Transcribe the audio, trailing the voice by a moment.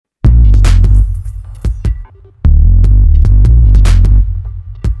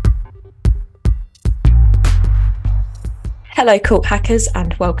Hello, cult hackers,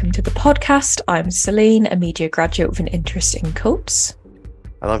 and welcome to the podcast. I'm Celine, a media graduate with an interest in cults.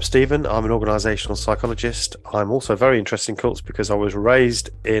 And I'm Stephen. I'm an organisational psychologist. I'm also very interested in cults because I was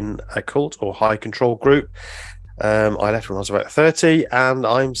raised in a cult or high control group. I left when I was about 30, and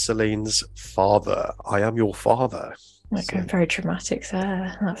I'm Celine's father. I am your father. Okay, very dramatic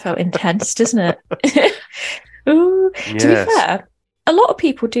there. That felt intense, doesn't it? Ooh. Yes. To be fair, a lot of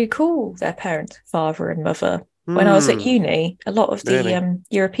people do call their parents father and mother. When I was at uni, a lot of the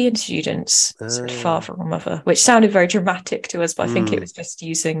European students said father or mother, which sounded very dramatic to us, but I think it was just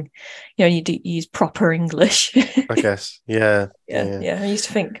using, you use proper English. I guess, yeah. I used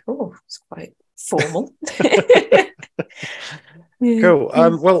to think, oh, it's quite formal. Cool.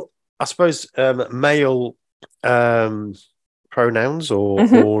 Well, I suppose male pronouns or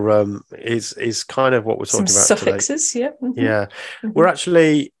is kind of what we're talking about suffixes today. Yeah. We're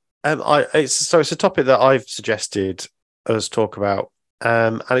actually it's a topic that I've suggested us talk about,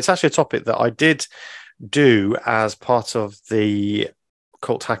 and it's actually a topic that I did do as part of the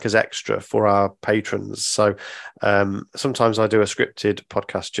Cult Hackers Extra for our patrons. So sometimes I do a scripted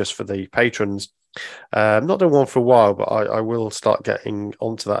podcast just for the patrons. Not done one for a while, but I will start getting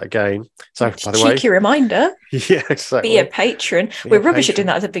onto that again. So, by the way, cheeky reminder. Yeah, exactly. Be a patron. We're rubbish at doing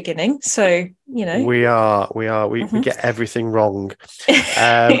that at the beginning, so we are. We get everything wrong.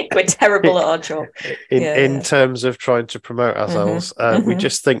 We're terrible at our job. In terms of trying to promote ourselves, we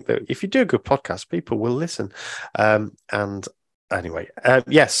just think that if you do a good podcast, people will listen. And anyway,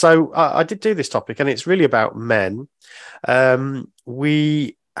 yes. So I did do this topic, and it's really about men.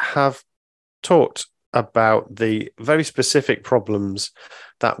 We have talked about the very specific problems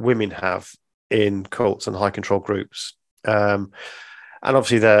that women have in cults and high control groups. And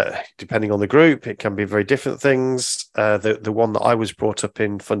obviously, depending on the group, it can be very different things. The one that I was brought up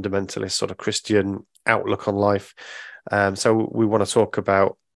in, fundamentalist sort of Christian outlook on life. So we want to talk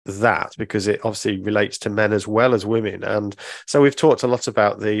about that because it obviously relates to men as well as women. And so we've talked a lot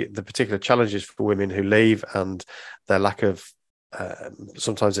about the particular challenges for women who leave and their lack of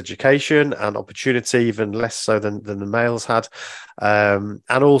sometimes education and opportunity, even less so than the males had, and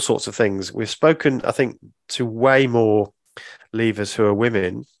all sorts of things. We've spoken, I think, to way more leavers who are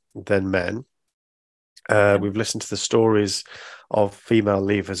women than men. We've listened to the stories of female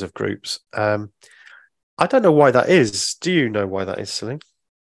leavers of groups. I don't know why that is. Do you know why that is, Celine?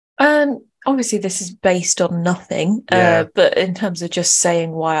 Obviously this is based on nothing, but in terms of just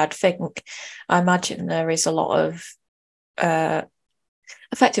saying why I imagine there is a lot of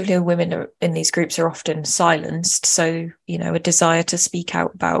effectively women in these groups are often silenced, so a desire to speak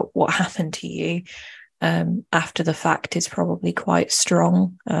out about what happened to you after the fact is probably quite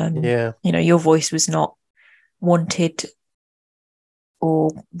strong. Your voice was not wanted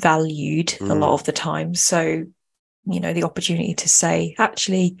or valued a lot of the time, so the opportunity to say,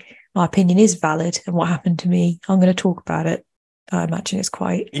 actually, my opinion is valid and what happened to me, I'm going to talk about it, I imagine it's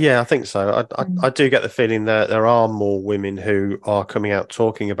quite... Yeah, I think so. I do get the feeling that there are more women who are coming out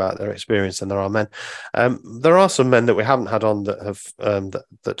talking about their experience than there are men. There are some men that we haven't had on that have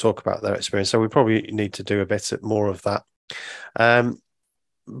that talk about their experience, so we probably need to do a bit more of that.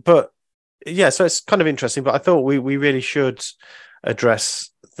 But yeah, so it's kind of interesting, but I thought we really should address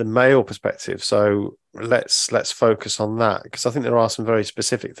the male perspective. So let's focus on that, because I think there are some very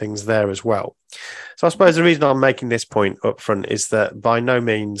specific things there as well. So I suppose the reason I'm making this point up front is that by no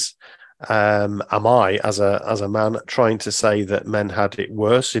means am I, as a man, trying to say that men had it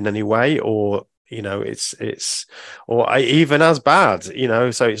worse in any way, or it's or even as bad.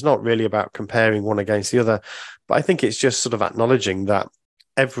 So it's not really about comparing one against the other, but I think it's just sort of acknowledging that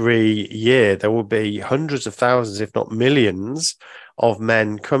every year there will be hundreds of thousands, if not millions, of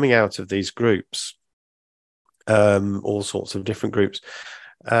men coming out of these groups, all sorts of different groups.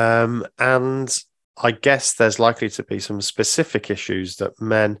 And I guess there's likely to be some specific issues that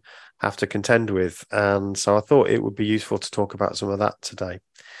men have to contend with. And so I thought it would be useful to talk about some of that today.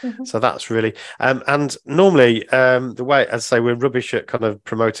 So that's really, and normally the way, as I say, we're rubbish at kind of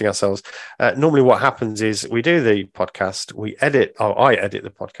promoting ourselves. Normally what happens is we do the podcast, I edit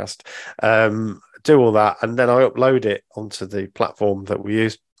the podcast, do all that, and then I upload it onto the platform that we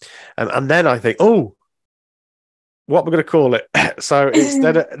use. And then I think, what we're going to call it. So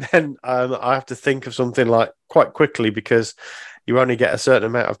instead, then I have to think of something like quite quickly, because you only get a certain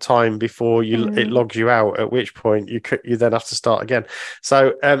amount of time before it logs you out, at which point you then have to start again.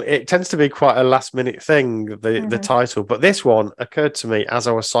 So it tends to be quite a last minute thing, the title. But this one occurred to me as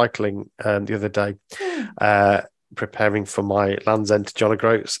I was cycling the other day, preparing for my Land's End to John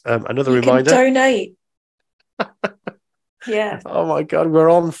O'Groats. Another reminder. Can donate. Yeah. Oh my God, we're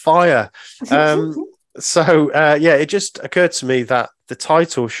on fire. So yeah, it just occurred to me that the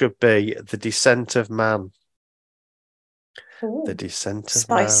title should be The Descent of Man. Ooh, The Descent of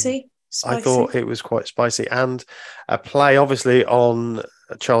spicy. Man. Spicy. I thought it was quite spicy, and a play obviously on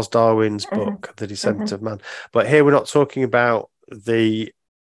Charles Darwin's book, The Descent of Man. But here we're not talking about the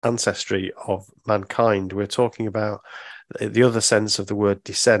ancestry of mankind. We're talking about the other sense of the word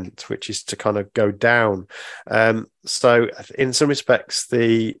descent, which is to kind of go down. So in some respects,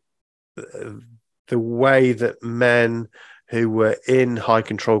 the way that men who were in high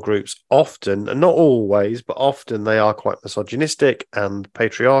control groups often, and not always, but often, they are quite misogynistic and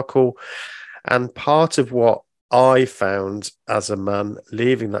patriarchal. And part of what I found as a man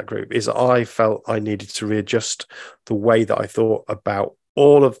leaving that group is I felt I needed to readjust the way that I thought about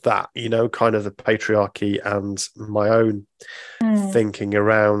all of that, kind of the patriarchy and my own thinking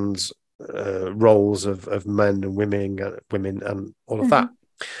around roles of men and women and all of that.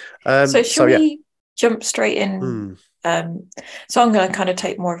 So should we jump straight in? So I'm going to kind of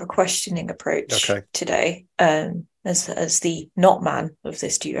take more of a questioning approach today, as the not man of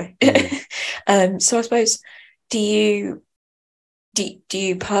this duo. So I suppose, do you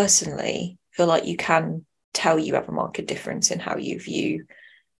personally feel like you can tell you have a marked difference in how you view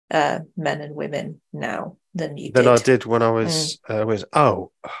men and women now than I did when I was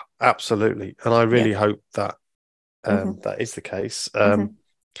absolutely, and I really hope that that is the case.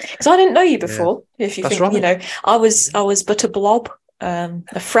 Because I didn't know you before. If you think, right. I was but a blob,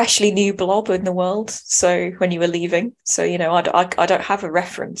 a freshly new blob in the world. So when you were leaving, so I don't have a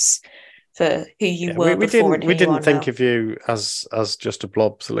reference for who you were before. We didn't think of you as just a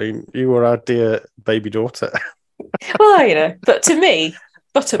blob, Celine. You were our dear baby daughter. Well, but to me,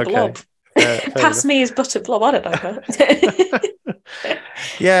 but a blob. Past me is but a blob. I don't know her.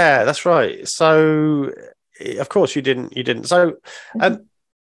 Yeah, that's right. So, of course, you didn't. So,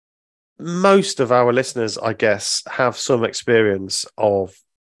 most of our listeners, I guess, have some experience of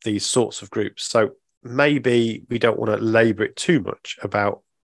these sorts of groups. So maybe we don't want to labour it too much about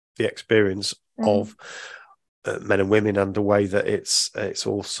the experience of men and women and the way that it's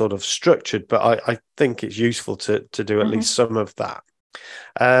all sort of structured. But I think it's useful to do at least some of that.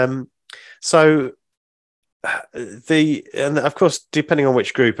 So and of course, depending on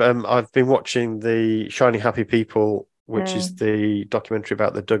which group, I've been watching the Shiny Happy People, which is the documentary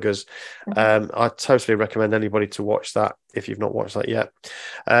about the Duggars. I totally recommend anybody to watch that if you've not watched that yet.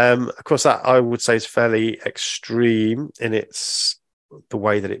 Of course, that I would say is fairly extreme in the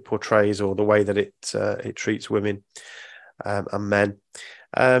way that it portrays or the way that it treats women and men.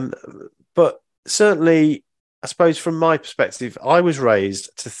 But certainly, I suppose from my perspective, I was raised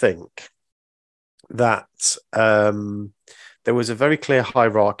to think that there was a very clear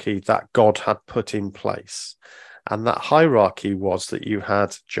hierarchy that God had put in place. And that hierarchy was that you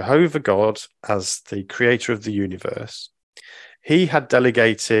had Jehovah God as the creator of the universe. He had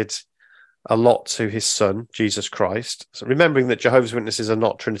delegated a lot to his son, Jesus Christ. So remembering that Jehovah's Witnesses are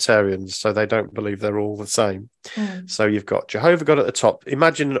not Trinitarians, so they don't believe they're all the same. So you've got Jehovah God at the top.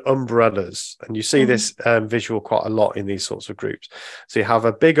 Imagine umbrellas, and you see this visual quite a lot in these sorts of groups. So you have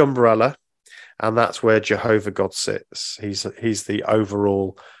a big umbrella, and that's where Jehovah God sits. He's the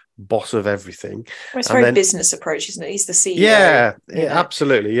overall boss of everything. Well, it's a very business approach, isn't it? He's the CEO. Yeah,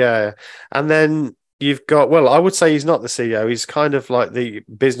 absolutely. Yeah. And then you've got, well, I would say he's not the CEO. He's kind of like the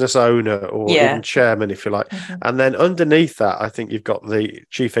business owner or even chairman, if you like. And then underneath that, I think you've got the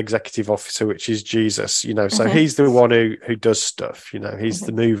chief executive officer, which is Jesus, so he's the one who does stuff, he's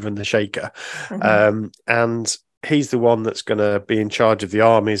the mover and the shaker. And he's the one that's going to be in charge of the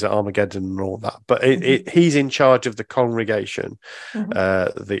armies at Armageddon and all that. But he's in charge of the congregation,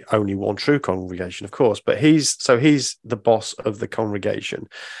 the only one true congregation, of course. But he's the boss of the congregation.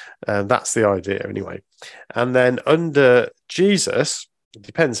 That's the idea anyway. And then under Jesus, it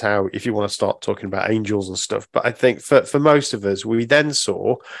depends if you want to start talking about angels and stuff. But I think for most of us, we then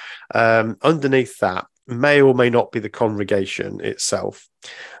saw underneath that, may or may not be the congregation itself.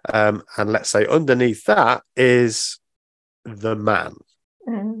 And let's say underneath that is the man.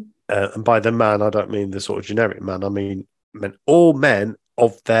 And by the man, I don't mean the sort of generic man. I mean all men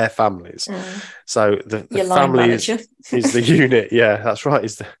of their families. So the family is the unit. Yeah, that's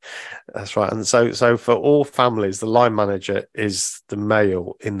right. That's right. And so for all families, the line manager is the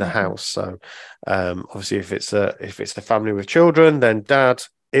male in the house. So obviously, if it's a family with children, then dad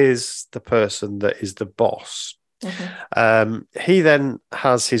is the person that is the boss. He then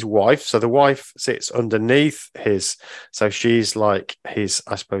has his wife, so the wife sits underneath so she's like his,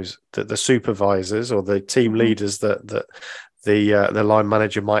 I suppose, the supervisors or the team leaders that the line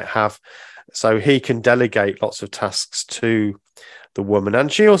manager might have. So he can delegate lots of tasks to the woman,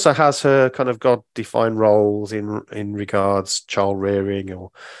 and she also has her kind of God-defined roles in regards child rearing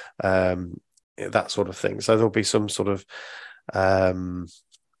or that sort of thing. So there'll be some sort of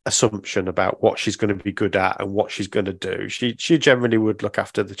assumption about what she's going to be good at and what she's going to do. She generally would look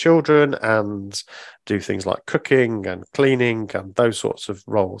after the children and do things like cooking and cleaning and those sorts of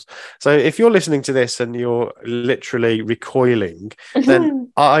roles. So if you're listening to this and you're literally recoiling,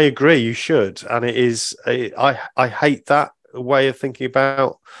 then I agree, you should. And it is, I hate that way of thinking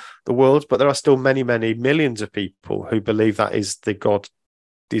about the world, but there are still many, many millions of people who believe that is the God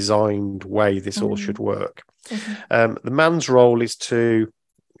designed way this all should work. The man's role is to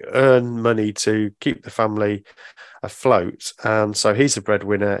earn money to keep the family afloat, and so he's a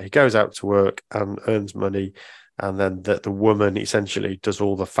breadwinner. He goes out to work and earns money, and then the woman essentially does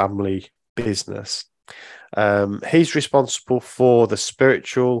all the family business. He's responsible for the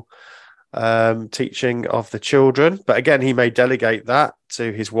spiritual teaching of the children, but again, he may delegate that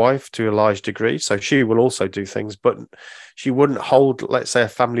to his wife to a large degree, so she will also do things, but she wouldn't hold, let's say, a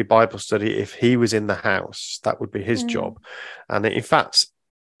family Bible study if he was in the house. That would be his job. And in fact,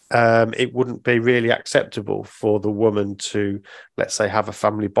 it wouldn't be really acceptable for the woman to, let's say, have a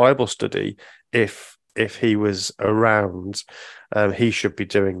family Bible study if he was around. He should be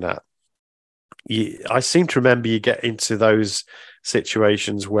doing that. I seem to remember you get into those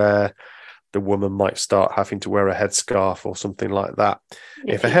situations where the woman might start having to wear a headscarf or something like that.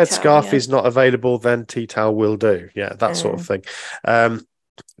 If a headscarf is not available, then tea towel will do. Yeah, that sort of thing.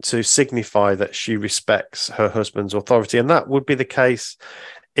 To signify that she respects her husband's authority. And that would be the case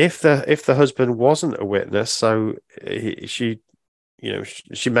if the husband wasn't a witness. So she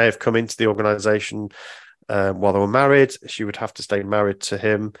may have come into the organization while they were married. She would have to stay married to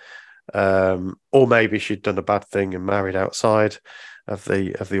him, or maybe she'd done a bad thing and married outside of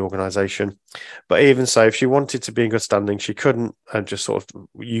the organization. But even so, if she wanted to be in good standing, she couldn't just sort of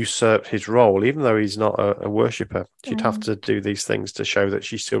usurp his role, even though he's not a worshipper. She'd have to do these things to show that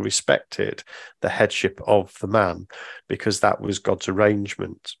she still respected the headship of the man, because that was God's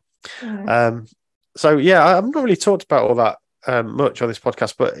arrangement. So yeah, I've not really talked about all that much on this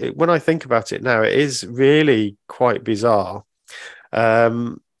podcast, but when I think about it now, it is really quite bizarre.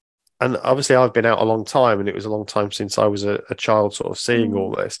 And obviously I've been out a long time, and it was a long time since I was a child sort of seeing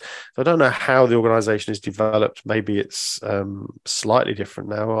all this. So I don't know how the organization has developed. Maybe it's slightly different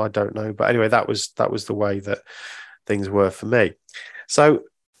now. I don't know. But anyway, that was the way that things were for me. So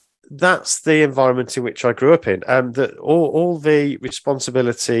that's the environment in which I grew up in. That all the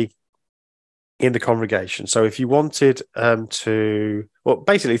responsibility in the congregation. So if you wanted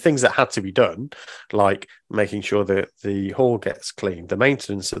basically things that had to be done, like making sure that the hall gets cleaned, the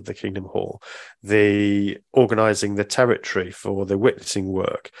maintenance of the Kingdom Hall, the organising the territory for the witnessing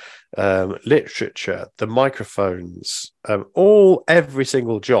work, literature, the microphones, every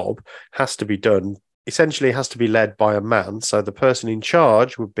single job has to be done, essentially has to be led by a man. So the person in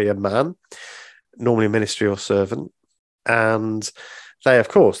charge would be a man, normally a ministry or servant, and they, of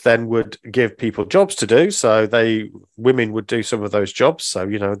course, then would give people jobs to do. So women would do some of those jobs. So,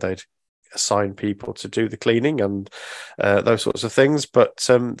 they'd assign people to do the cleaning and those sorts of things. But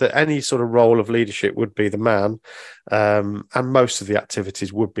any sort of role of leadership would be the man. And most of the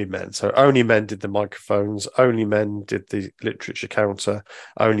activities would be men. So only men did the microphones, only men did the literature counter,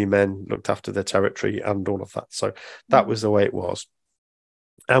 only men looked after their territory and all of that. So that was the way it was.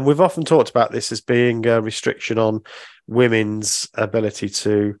 And we've often talked about this as being a restriction on women's ability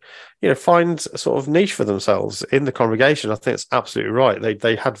to, find a sort of niche for themselves in the congregation. I think it's absolutely right.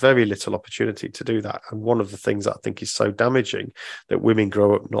 They had very little opportunity to do that. And one of the things that I think is so damaging, that women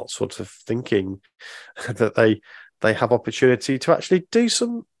grow up not sort of thinking that they have opportunity to actually do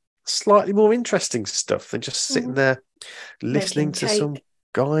some slightly more interesting stuff than just sitting there listening to some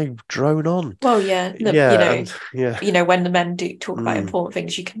guy drone on. Well, when the men do talk about important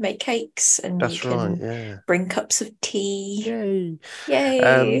things, you can make cakes and you can bring cups of tea.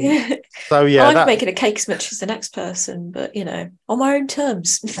 Yay. So yeah, I like making a cake as much as the next person, but on my own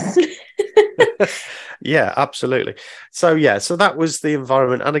terms. Yeah, absolutely. So that was the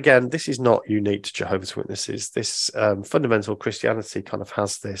environment. And again, this is not unique to Jehovah's Witnesses. This fundamental Christianity kind of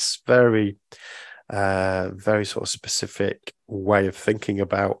has this very sort of specific way of thinking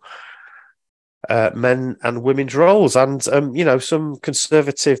about men and women's roles. And some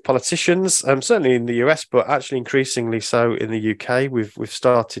conservative politicians, certainly in the US, but actually increasingly so in the UK, we've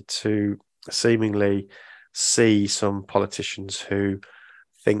started to seemingly see some politicians who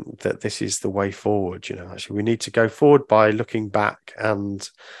think that this is the way forward. Actually we need to go forward by looking back and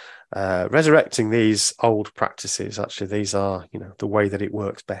resurrecting these old practices. Actually, these are the way that it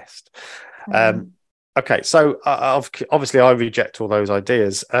works best. Okay, so obviously I reject all those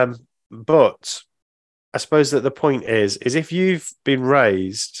ideas, but I suppose that the point is if you've been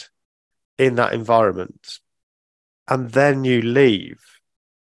raised in that environment and then you leave,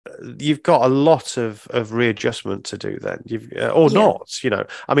 you've got a lot of readjustment to do then, not,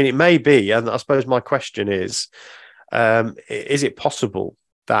 I mean, it may be, and I suppose my question is it possible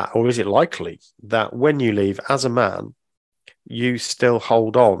that, or is it likely that when you leave as a man, you still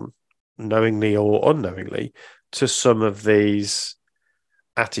hold on, knowingly or unknowingly, to some of these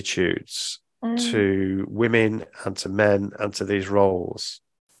attitudes to women and to men and to these roles?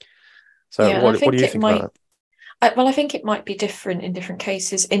 So what do you think about that? Well, I think it might be different in different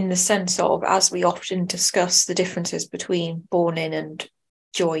cases, in the sense of, as we often discuss, the differences between born in and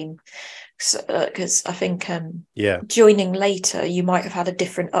join. Because I think joining later, you might have had a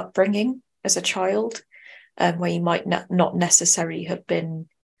different upbringing as a child, where you might not necessarily have been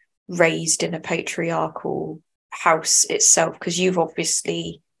raised in a patriarchal house itself, because you've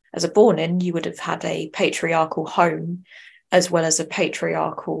obviously, as a born in, you would have had a patriarchal home as well as a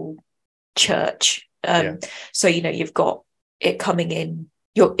patriarchal church. So you've got it coming in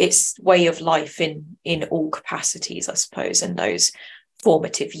its way of life in all capacities, I suppose. And those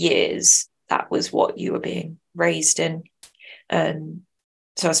formative years, that was what you were being raised in.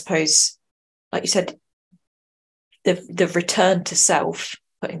 So I suppose, like you said, the return to self,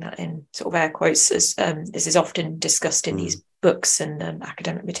 putting that in sort of air quotes, as this is often discussed in these books and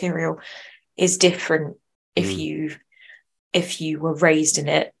academic material, is different if you were raised in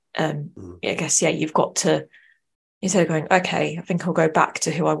it. I guess, you've got to, instead of going, okay, I think I'll go back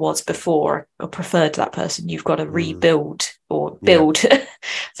to who I was before or preferred to that person, you've got to rebuild or build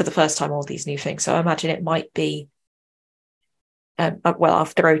for the first time all these new things. So I imagine it might be, well, I'll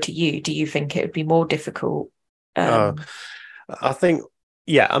throw to you. Do you think it would be more difficult? I think,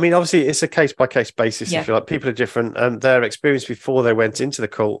 I mean, obviously it's a case-by-case basis, if you like. People are different, and their experience before they went into the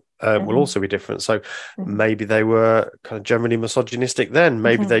cult will also be different. So maybe they were kind of generally misogynistic then.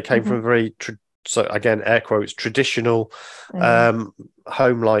 Maybe they came from a very, so again, air quotes, traditional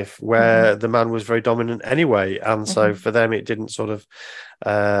home life where the man was very dominant anyway. And so for them, it didn't sort of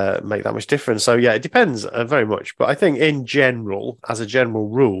make that much difference. So, it depends very much. But I think in general, as a general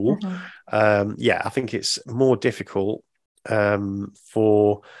rule, I think it's more difficult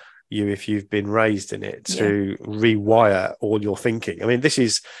for you, if you've been raised in it, to rewire all your thinking. I mean, this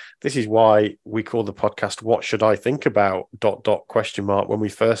is why we call the podcast "What Should I Think About?" ... when we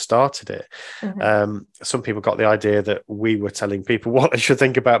first started it. Some people got the idea that we were telling people what they should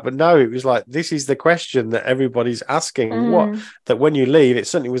think about, but no, it was like, this is the question that everybody's asking. That when you leave, it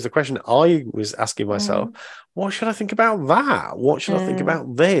certainly was the question I was asking myself. What should I think about that? What should I think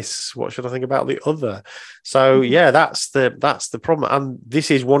about this? What should I think about the other? So that's the problem. And this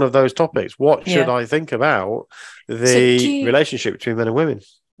is one of those topics. What should I think about the relationship between men and women?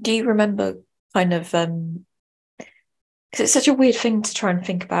 Do you remember kind of, because it's such a weird thing to try and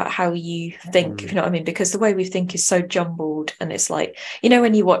think about how you think, if you know what I mean, because the way we think is so jumbled, and it's like,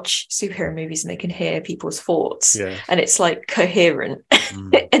 when you watch superhero movies and they can hear people's thoughts and it's like coherent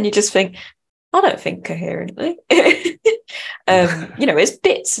and you just think, I don't think coherently. It's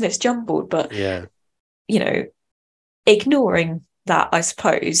bits and it's jumbled, but ignoring that, I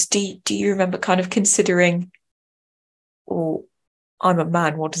suppose, do you remember kind of considering, or I'm a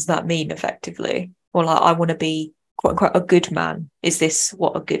man, what does that mean effectively? Or like, I want to be quote unquote a good man. Is this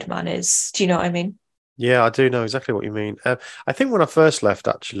what a good man is? Do you know what I mean? Yeah, I do know exactly what you mean. I think when I first left,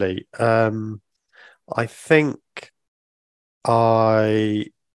 actually, I think I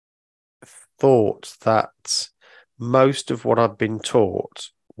thought that most of what I'd been taught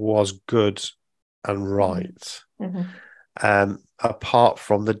was good and right, apart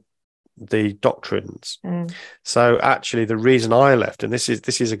from the doctrines. So actually, the reason I left, and this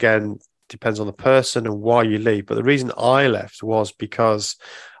is again depends on the person and why you leave, but the reason I left was because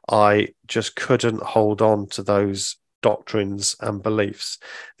I just couldn't hold on to those doctrines and beliefs.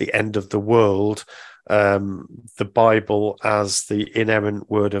 The end of the world, the Bible as the inerrant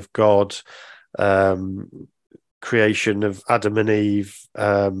word of God, creation of Adam and Eve,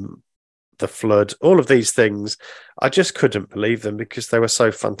 the flood, all of these things, I just couldn't believe them because they were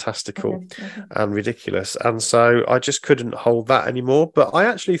so fantastical and ridiculous. And so I just couldn't hold that anymore. But I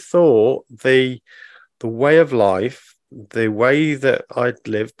actually thought the way of life, the way that I'd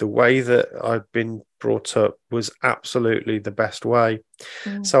lived, the way that I'd been brought up was absolutely the best way.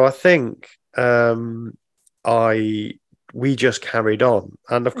 So I think we just carried on.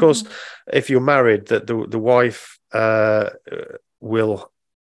 And of course, if you're married, that the wife will,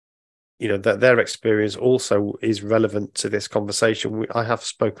 that their experience also is relevant to this conversation. I have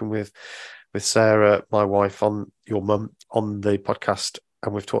spoken with with Sarah, my wife, on your mum, on the podcast,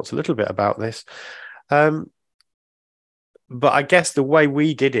 and we've talked a little bit about this. But I guess the way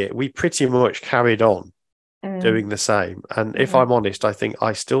we did it, we pretty much carried on doing the same. And if I'm honest, I think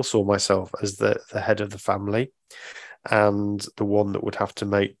I still saw myself as the head of the family and the one that would have to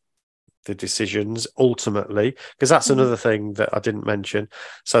make the decisions ultimately, because that's another thing that I didn't mention.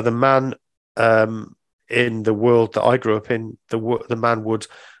 So the man in the world that I grew up in, the man would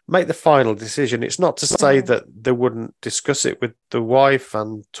make the final decision. It's not to say that they wouldn't discuss it with the wife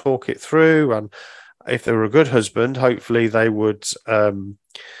and talk it through, and if they were a good husband, hopefully they would very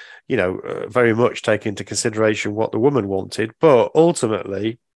much take into consideration what the woman wanted, but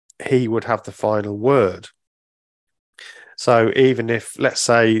ultimately he would have the final word. So even if, let's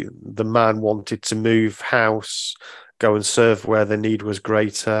say, the man wanted to move house, go and serve where the need was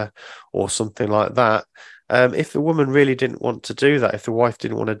greater or something like that, if the woman really didn't want to do that, if the wife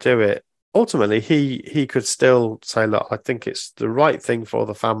didn't want to do it, ultimately he could still say, look, I think it's the right thing for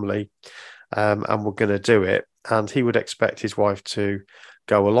the family, and we're going to do it. And he would expect his wife to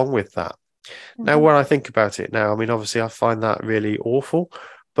go along with that. Now, when I think about it now, I mean, obviously I find that really awful,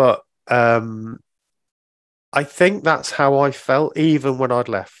 but I think that's how I felt even when I'd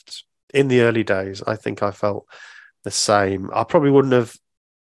left in the early days. I think I felt the same. I probably wouldn't have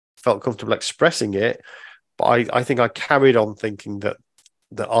felt comfortable expressing it, but I think I carried on thinking that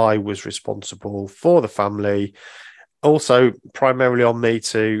I was responsible for the family. Also, primarily on me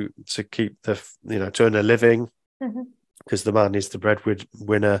to keep to earn a living, because the man is the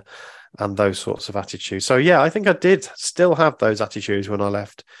breadwinner, and those sorts of attitudes. So yeah, I think I did still have those attitudes when I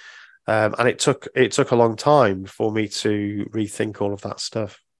left. And it took a long time for me to rethink all of that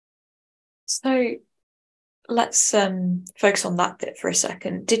stuff. So let's focus on that bit for a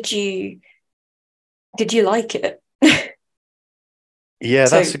second. Did you like it?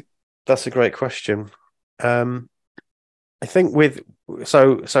 Yeah, that's a great question. I think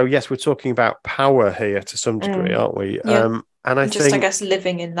so yes, we're talking about power here to some degree, aren't we? Yeah. And I guess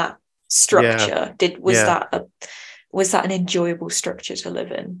living in that structure. Was that an enjoyable structure to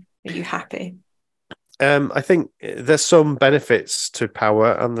live in? Are you happy? I think there's some benefits to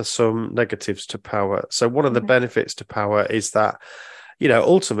power and there's some negatives to power. So one of the benefits to power is that,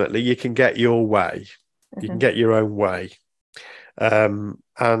 ultimately you can get your way. You can get your own way. And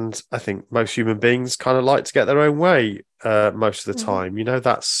I think most human beings kind of like to get their own way most of the time.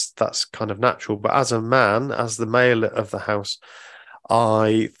 That's kind of natural. But as a man, as the male of the house,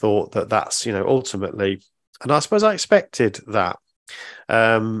 I thought that's, ultimately, and I suppose I expected that.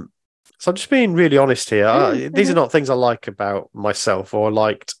 So I'm just being really honest here. These are not things I like about myself or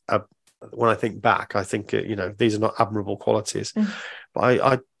liked when I think back. I think, these are not admirable qualities. But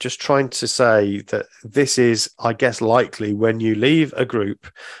I just trying to say that this is, I guess, likely when you leave a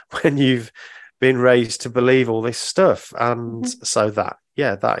group, when you've been raised to believe all this stuff. And so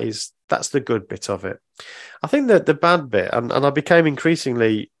that's the good bit of it. I think that the bad bit, and I became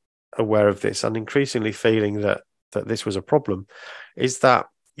increasingly aware of this and increasingly feeling that this was a problem, is that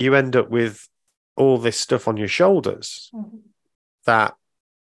you end up with all this stuff on your shoulders that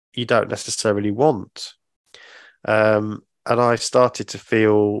you don't necessarily want. And I started to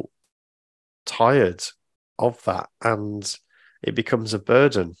feel tired of that, and it becomes a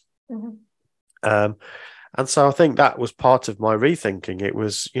burden. And so I think that was part of my rethinking. It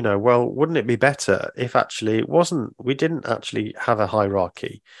was, well, wouldn't it be better if actually we didn't actually have a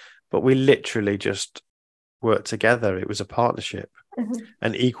hierarchy, but we literally just worked together. It was a partnership,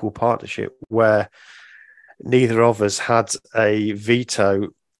 an equal partnership where neither of us had a veto,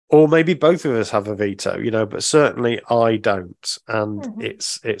 or maybe both of us have a veto, but certainly I don't. And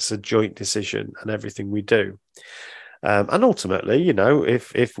it's a joint decision and everything we do. And ultimately,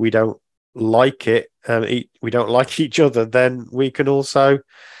 if we don't like it, we don't like each other, then we can also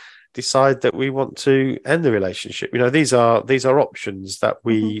decide that we want to end the relationship. These are options that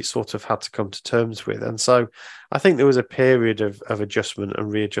we sort of had to come to terms with. And so I think there was a period of adjustment and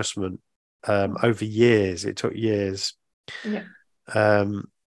readjustment over years. It took years.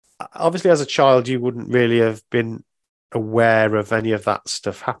 Obviously, as a child, you wouldn't really have been aware of any of that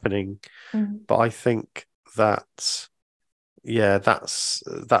stuff happening, but I think that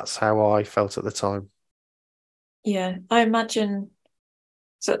that's how I felt at the time. Yeah, I imagine.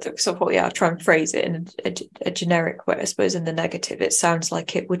 So I'll try and phrase it in a generic way. I suppose in the negative, it sounds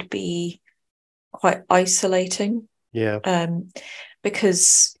like it would be quite isolating. Yeah.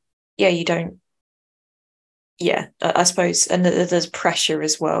 Because you don't. Yeah, I suppose, and there's pressure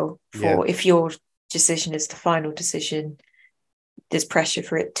as well for if your decision is the final decision, there's pressure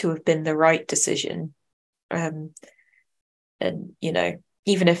for it to have been the right decision. And you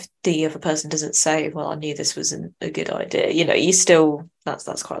even if the other person doesn't say, well, I knew this wasn't a good idea, you still,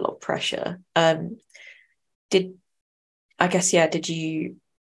 that's quite a lot of pressure. Did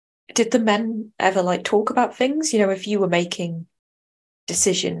the men ever like talk about things? If you were making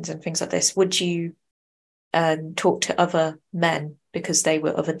decisions and things like this, would you talk to other men because they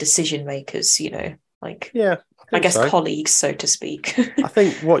were other decision makers, like, yeah, I guess so. Colleagues, so to speak. I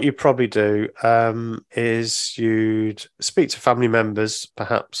think what you probably do is you'd speak to family members,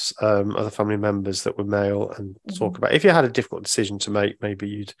 perhaps other family members that were male, and talk about, if you had a difficult decision to make, maybe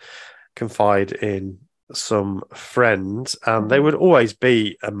you'd confide in some friends, and they would always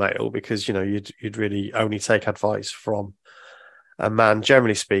be a male, because you'd really only take advice from a man,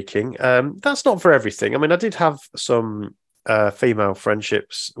 generally speaking. That's not for everything. I mean, I did have some female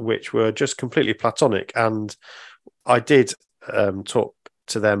friendships which were just completely platonic, and I did talk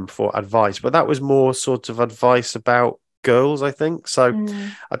to them for advice, but that was more sort of advice about girls, I think. So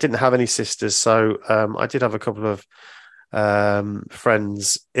I didn't have any sisters, so I did have a couple of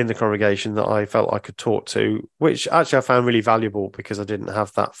friends in the congregation that I felt I could talk to, which actually I found really valuable, because I didn't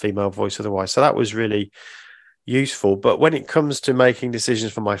have that female voice otherwise. So that was really useful. But when it comes to making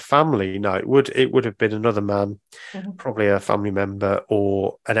decisions for my family, no, it would have been another man, probably a family member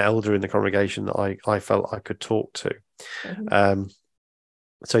or an elder in the congregation that I felt I could talk to.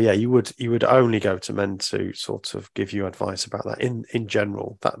 So yeah, you would only go to men to sort of give you advice about that in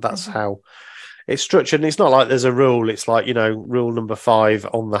general. That's how it's structured. And it's not like there's a rule. It's like, rule number 5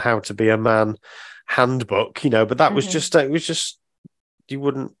 on the How to Be a Man handbook, but that was just, it was just, you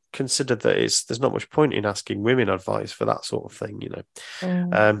wouldn't consider that there's not much point in asking women advice for that sort of thing,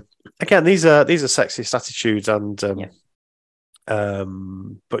 Again, these are sexist attitudes, and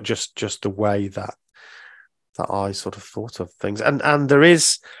but just the way that I sort of thought of things, and there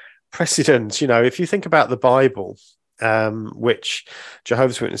is precedent. If you think about the Bible, which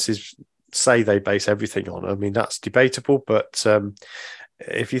Jehovah's Witnesses say they base everything on, I mean, that's debatable, but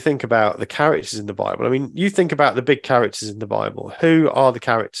if you think about the characters in the Bible, I mean, you think about the big characters in the Bible. Who are the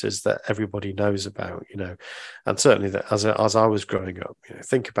characters that everybody knows about, And certainly that as I was growing up,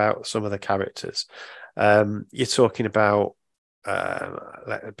 think about some of the characters. You're talking about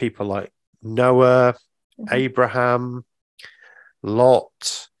people like Noah, Abraham,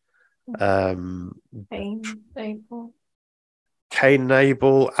 Lot, Cain,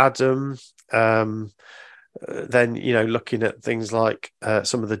 Abel, Adam. Then looking at things like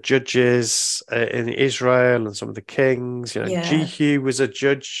some of the judges in Israel and some of the kings. Jehu was a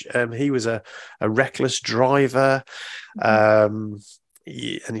judge. He was a reckless driver, and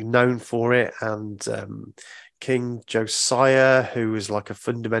he's known for it. And King Josiah, who was like a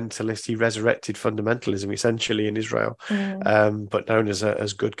fundamentalist, he resurrected fundamentalism essentially in Israel, but known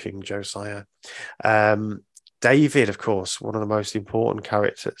as Good King Josiah. David, of course, one of the most important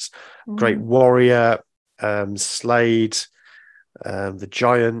characters, great warrior. Slade, the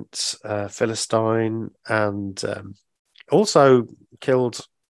giant, Philistine, and also killed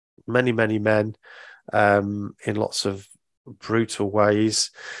many men in lots of brutal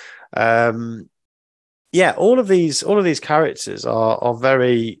ways. All of these characters are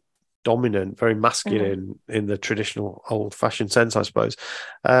very dominant, very masculine in the traditional old-fashioned sense, I suppose.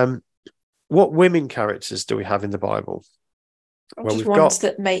 What women characters do we have in the Bible? Well, just ones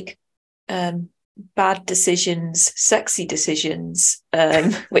that make bad decisions, sexy decisions,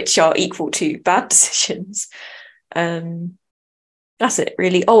 which are equal to bad decisions. That's it,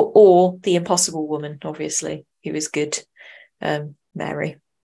 really. Or the impossible woman, obviously, who is good. Mary.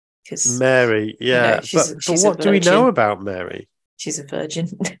 Mary, yeah. But what do we know about Mary? She's a virgin,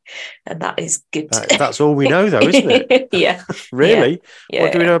 and that is good. That's all we know, though, isn't it? Yeah. Really? Yeah.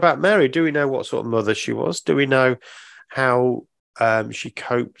 What do we know about Mary? Do we know what sort of mother she was? Do we know how she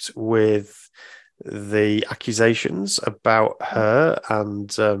coped with the accusations about her? And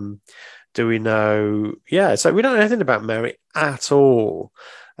do we know? Yeah, so we don't know anything about Mary at all.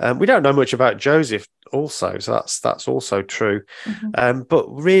 We don't know much about Joseph also, so that's also true. But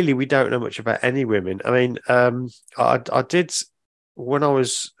really, we don't know much about any women. I mean, I did, when I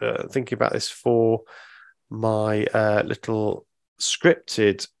was thinking about this for my little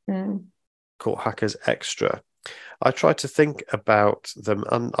scripted Court Hackers Extra, I tried to think about them,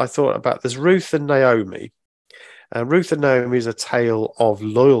 and I thought about, there's Ruth and Naomi. Ruth and Naomi is a tale of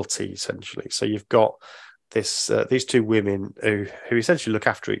loyalty, essentially. So you've got these two women who essentially look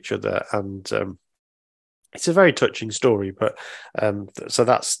after each other, and it's a very touching story. But so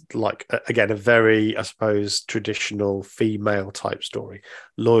that's like, again, a very, I suppose, traditional female type story,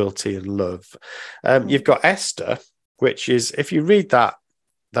 loyalty and love. You've got Esther, which is, if you read that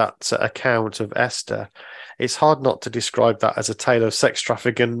that account of Esther, it's hard not to describe that as a tale of sex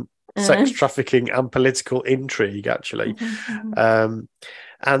trafficking and political intrigue, actually. And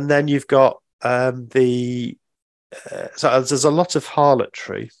then you've got so there's a lot of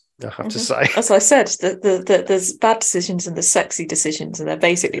harlotry, I have to say. As I said, there's bad decisions and there's sexy decisions, and they're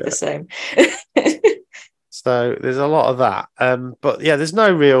basically the same. So there's a lot of that. But yeah, there's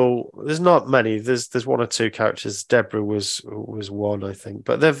not many. There's one or two characters. Deborah was one, I think,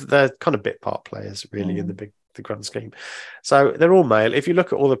 but they're kind of bit part players, really, in the grand scheme. So they're all male. If you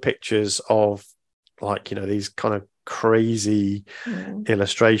look at all the pictures of, like, these kind of crazy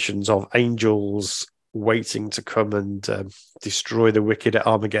illustrations of angels waiting to come and destroy the wicked at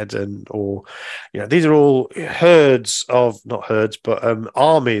Armageddon, or these are all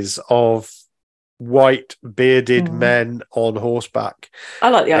armies of white bearded men on horseback. I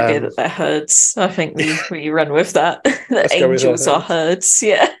like the idea that they're herds. I think we run with that. The angels are herds.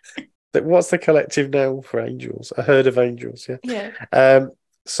 Yeah. What's the collective now for angels? A herd of angels. Yeah.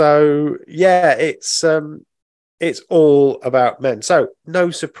 So yeah, it's all about men. So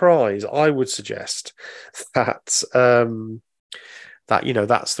no surprise, I would suggest that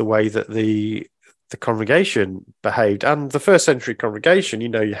that's the way that the congregation behaved. And the first century congregation,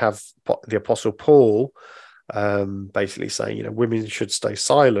 you have the Apostle Paul basically saying, women should stay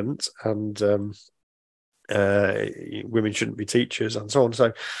silent, and women shouldn't be teachers, and so on.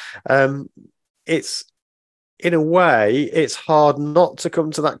 So it's, in a way, it's hard not to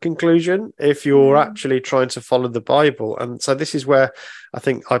come to that conclusion if you're actually trying to follow the Bible. And so this is where I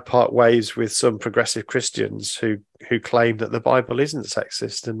think I part ways with some progressive Christians who claim that the Bible isn't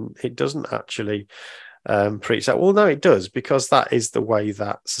sexist, and it doesn't actually preach that. Well, no, it does, because that is the way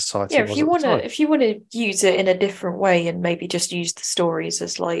that society was. If you want to use it in a different way and maybe just use the stories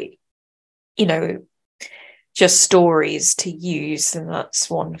as, like, just stories to use, and that's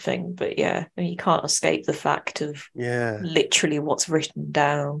one thing. But you can't escape the fact of literally what's written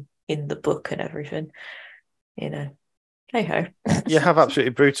down in the book and everything. Hey ho. You have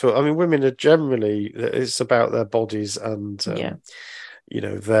absolutely brutal. I mean, women are generally, it's about their bodies and their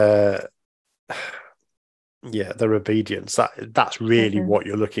obedience. That's really what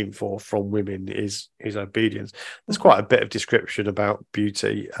you're looking for from women is obedience. There's quite a bit of description about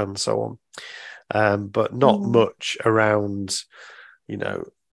beauty and so on. But not much around,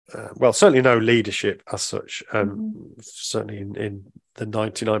 certainly no leadership as such, certainly in the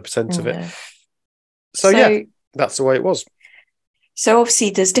 99% of it. So that's the way it was. So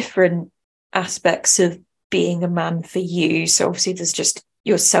obviously there's different aspects of being a man for you. So obviously there's just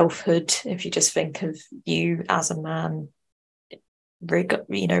your selfhood, if you just think of you as a man,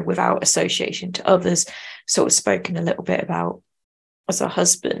 without association to others, sort of spoken a little bit about as a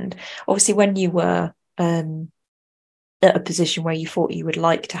husband. Obviously, when you were at a position where you thought you would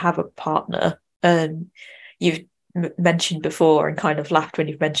like to have a partner, you've mentioned before and kind of laughed when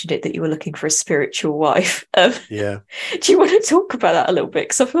you've mentioned it that you were looking for a spiritual wife. Do you want to talk about that a little bit?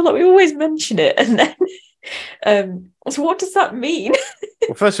 Because I feel like we always mention it, and then so what does that mean?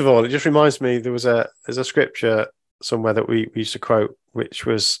 Well, first of all, it just reminds me there's a scripture somewhere that we used to quote, which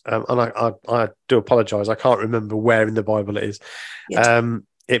was and I do apologize, I can't remember where in the Bible it is.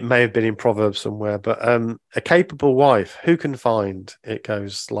 It may have been in Proverbs somewhere, but a capable wife who can find, it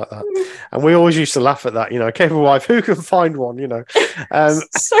goes like that. And we always used to laugh at that, a capable wife who can find one. So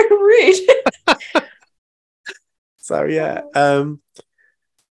rude.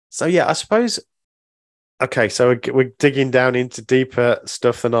 I suppose. Okay, so we're digging down into deeper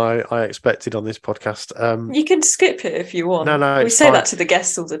stuff than I expected on this podcast. You can skip it if you want. No, we say fine. That to the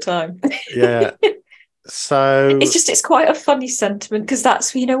guests all the time. Yeah. So it's quite a funny sentiment, because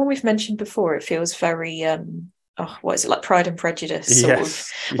that's, when we've mentioned before, it feels very what is it, like Pride and Prejudice sort of,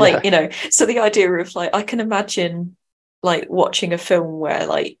 like, so the idea of, like, I can imagine, like, watching a film where,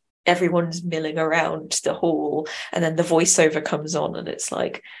 like, everyone's milling around the hall and then the voiceover comes on and it's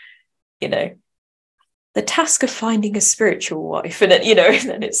like, the task of finding a spiritual wife, and then, and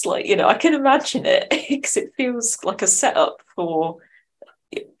then it's like, I can imagine it, because it feels like a setup for,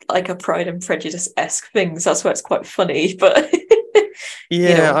 like, a Pride and Prejudice-esque thing. So that's why it's quite funny. But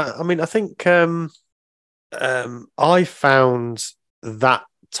I mean, I think I found that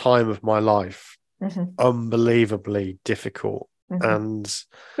time of my life unbelievably difficult. And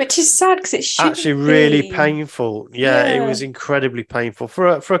which is sad, because it's actually really painful. It was incredibly painful for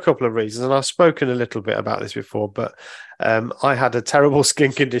a couple of reasons, and I've spoken a little bit about this before. But I had a terrible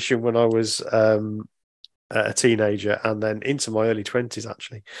skin condition when I was a teenager, and then into my early 20s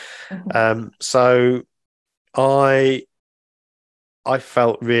actually. So I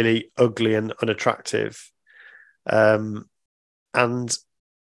felt really ugly and unattractive, and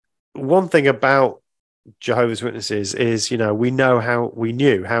one thing about Jehovah's Witnesses is, we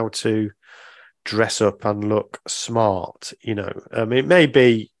knew how to dress up and look smart. It may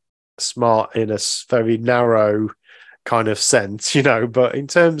be smart in a very narrow kind of sense, but in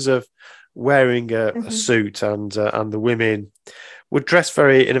terms of wearing a suit, and the women would dress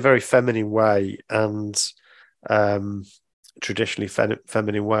in a very feminine way, and traditionally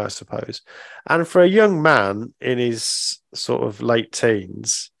feminine way, I suppose. And for a young man in his sort of late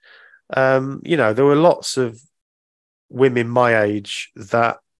teens, there were lots of women my age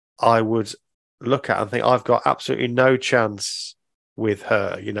that I would look at and think, I've got absolutely no chance with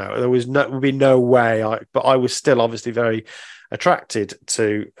her. There would be no way. But I was still obviously very attracted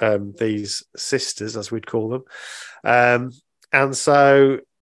to these sisters, as we'd call them, and so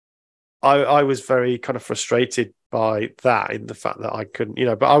I was very kind of frustrated by that, in the fact that I couldn't,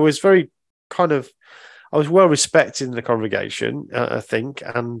 but I was very I was well respected in the congregation, I think,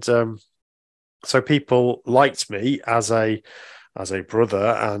 and so people liked me as a brother,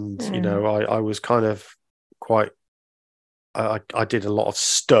 and I was kind of quite. I did a lot of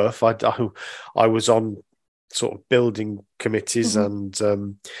stuff. I was on sort of building committees, and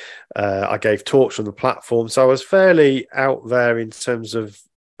I gave talks on the platform, so I was fairly out there in terms of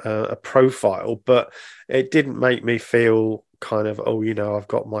a profile, but it didn't make me feel kind of, I've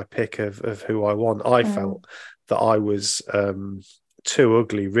got my pick of who I want. I felt that I was too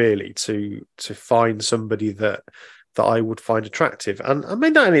ugly, really, to find somebody that I would find attractive. And I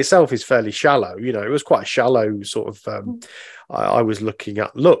mean, that in itself is fairly shallow. It was quite a shallow sort of. I was looking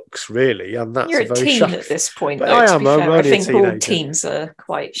at looks, really, and that's you're a very teen shallow. At this point. But though, I am. I think all teens are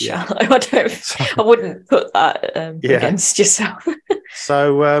quite shallow. Yeah. I wouldn't put that against yourself.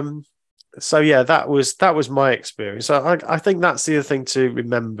 So yeah, that was my experience. I think that's the other thing to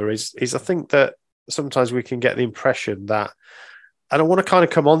remember is I think that sometimes we can get the impression that. And I want to kind of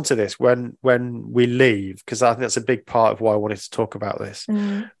come on to this when we leave, because I think that's a big part of why I wanted to talk about this.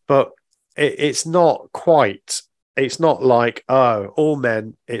 But it's not quite. It's not like, all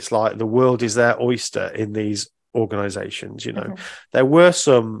men. It's like the world is their oyster in these organisations. There were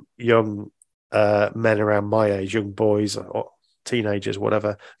some young men around my age, young boys or teenagers,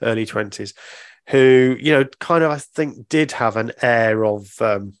 whatever, early 20s, who kind of, I think, did have an air of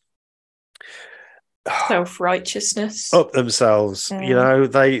self-righteousness up themselves.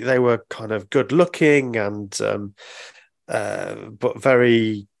 They were kind of good looking and but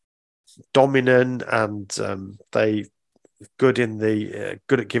very dominant, and they good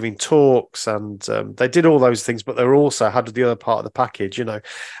at giving talks, and they did all those things, but they also had the other part of the package, and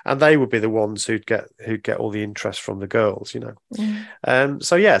they would be the ones who'd get all the interest from the girls.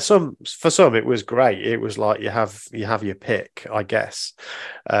 So yeah, for some it was great. It was like you have your pick, I guess,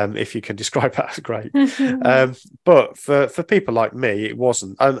 if you can describe that as great. But for people like me, it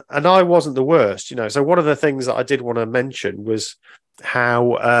wasn't, and I wasn't the worst. So one of the things that I did want to mention was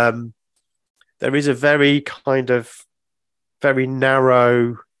how there is a very very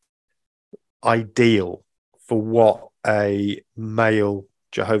narrow ideal for what a male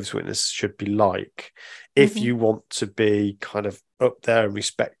Jehovah's Witness should be like, if you want to be kind of up there and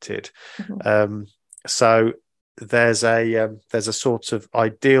respected. So there's a sort of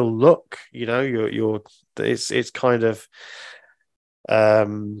ideal look, it's kind of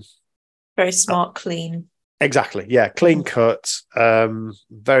very smart, clean. Exactly, yeah, clean cut,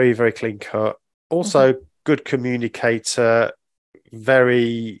 very, very clean cut. Also, good communicator,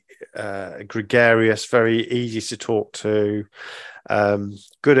 very gregarious, very easy to talk to,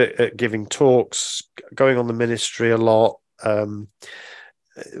 good at giving talks, going on the ministry a lot.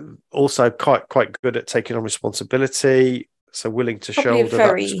 Also, quite good at taking on responsibility, so willing to shoulder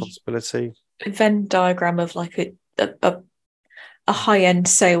that responsibility. Venn diagram of like a high-end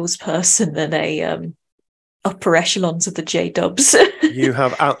salesperson than a upper echelons of the J-dubs. You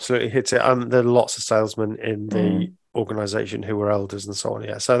have absolutely hit it. And there are lots of salesmen in the organisation who were elders and so on.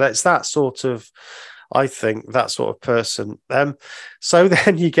 Yeah. So that's that sort of, I think, that sort of person. So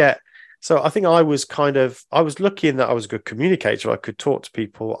then you get, so I think I was lucky in that I was a good communicator. I could talk to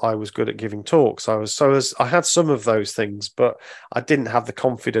people. I was good at giving talks. I had some of those things, but I didn't have the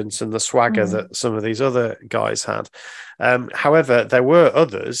confidence and the swagger that some of these other guys had. However, there were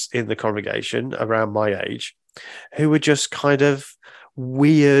others in the congregation around my age who were just kind of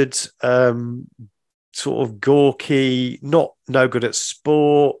weird, sort of gawky, no good at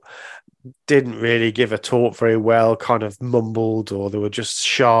sport, didn't really give a talk very well, kind of mumbled, or they were just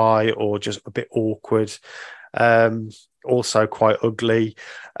shy or just a bit awkward, also quite ugly,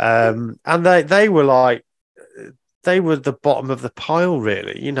 and they were like, they were the bottom of the pile,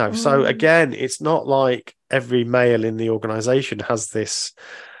 really, So again, it's not like every male in the organization has this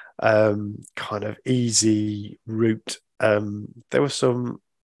kind of easy route. There were some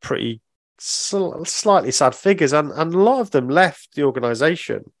pretty slightly sad figures, and a lot of them left the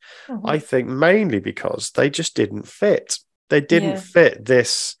organization. I think mainly because they just didn't fit. They didn't fit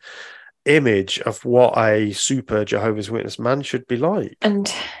this image of what a super Jehovah's Witness man should be like.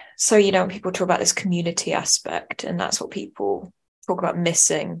 And so, you know, when people talk about this community aspect, and that's what people talk about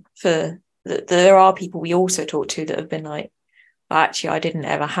missing. There are people we also talk to that have been like, actually, I didn't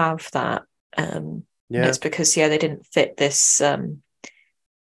ever have that. And it's because, they didn't fit this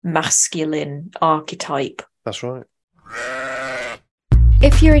masculine archetype. That's right.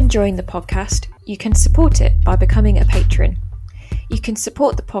 If you're enjoying the podcast, you can support it by becoming a patron. You can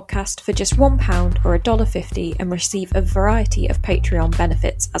support the podcast for just £1 or $1.50 and receive a variety of Patreon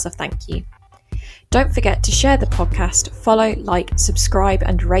benefits as a thank you. Don't forget to share the podcast, follow, like, subscribe,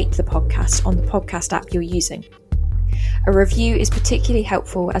 and rate the podcast on the podcast app you're using. A review is particularly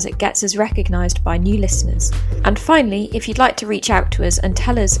helpful as it gets us recognised by new listeners. And finally, if you'd like to reach out to us and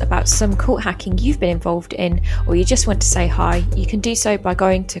tell us about some cult hacking you've been involved in, or you just want to say hi, you can do so by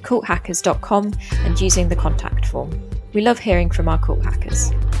going to culthackers.com and using the contact form. We love hearing from our cult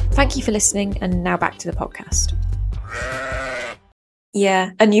hackers. Thank you for listening, and now back to the podcast.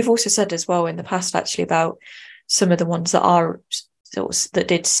 Yeah, and you've also said as well in the past actually about some of the ones that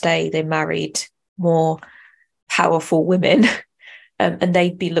did stay, they married more powerful women, and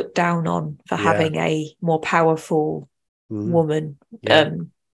they'd be looked down on for having a more powerful woman,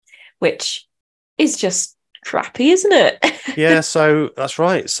 which is just crappy, isn't it? So that's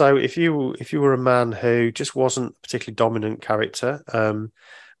right. So if you were a man who just wasn't a particularly dominant character,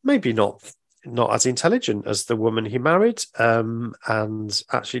 maybe not as intelligent as the woman he married, and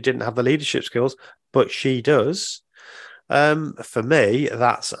actually didn't have the leadership skills, but she does. For me,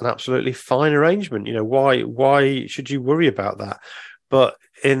 that's an absolutely fine arrangement. You know, why should you worry about that? But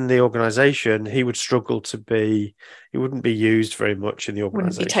in the organisation, he would struggle he wouldn't be used very much in the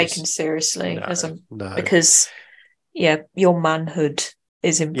organisation. Wouldn't be taken seriously because your manhood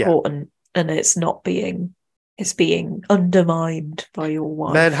is important, and it's being undermined by your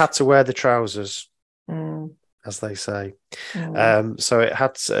wife. Men had to wear the trousers, as they say. So it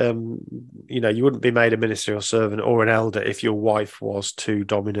had you wouldn't be made a minister or servant or an elder if your wife was too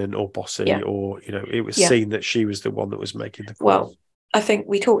dominant or bossy, or it was seen that she was the one that was making the call. Well, I think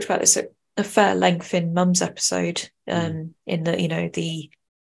we talked about this at a fair length in Mum's episode, in that the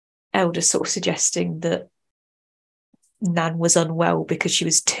elder sort of suggesting that Nan was unwell because she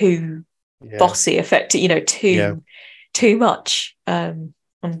was too bossy, effective, too much, and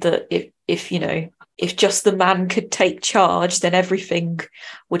that if just the man could take charge, then everything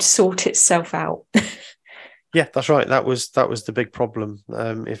would sort itself out. Yeah, that's right. That was the big problem.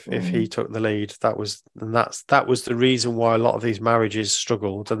 If he took the lead, that was the reason why a lot of these marriages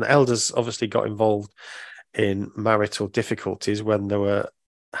struggled, and the elders obviously got involved in marital difficulties when they were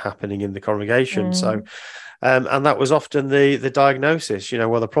happening in the congregation. So, and that was often the diagnosis.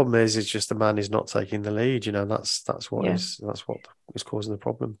 The problem is just the man is not taking the lead. That's what is causing the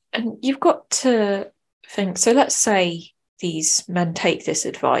problem. And you've got to think. So let's say these men take this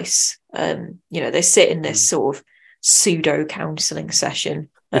advice. They sit in this sort of pseudo counselling session.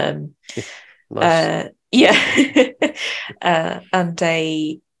 Nice. And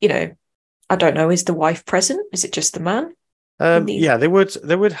they, I don't know, is the wife present? Is it just the man? They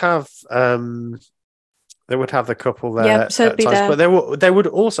would have the couple there. Yeah, so be there. But they would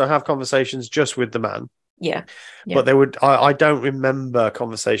also have conversations just with the man. Yeah. But they would. I don't remember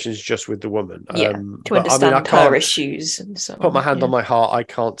conversations just with the woman. To understand her issues and so on. Put my hand on my heart. I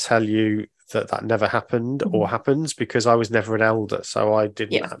can't tell you that never happened or happens because I was never an elder, so I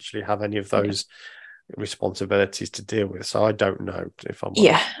didn't actually have any of those responsibilities to deal with. So I don't know if I'm.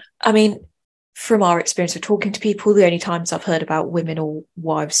 Yeah, I mean, from our experience of talking to people, the only times I've heard about women or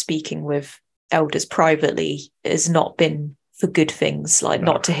wives speaking with elders privately has not been for good things, like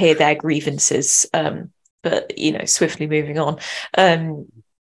not to hear their grievances. But swiftly moving on.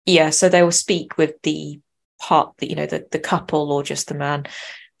 So they will speak with the part that the couple or just the man,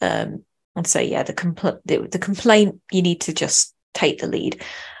 and say the complaint, you need to just take the lead.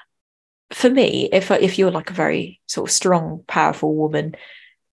 For me, if you're like a very sort of strong, powerful woman,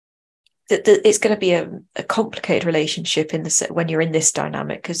 it's going to be a complicated relationship when you're in this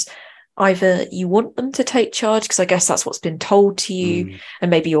dynamic, because either you want them to take charge because I guess that's what's been told to you, and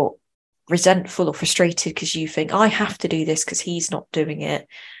maybe you're resentful or frustrated because you think I have to do this because he's not doing it,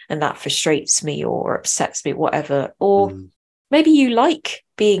 and that frustrates me or upsets me, whatever. Or maybe you like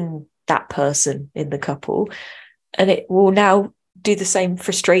being that person in the couple, and it will now do the same,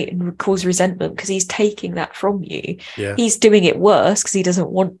 frustrate and cause resentment, because he's taking that from you. Yeah. He's doing it worse because he doesn't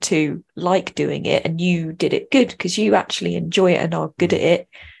want to like doing it, and you did it good because you actually enjoy it and are good at it.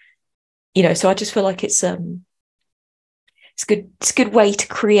 You know, so I just feel like it's good. It's a good way to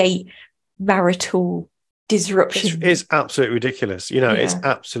create marital disruption. It's absolutely ridiculous. You know, it's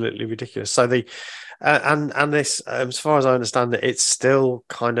absolutely ridiculous. So the and this, as far as I understand it, it's still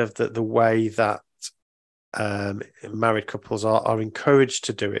kind of the way that married couples are encouraged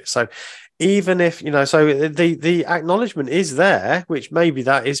to do it. So even if, you know, so the acknowledgement is there, which maybe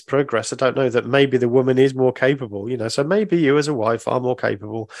that is progress. I don't know, that maybe the woman is more capable, you know, so maybe you as a wife are more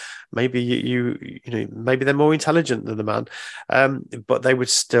capable, maybe you know, maybe they're more intelligent than the man, but they would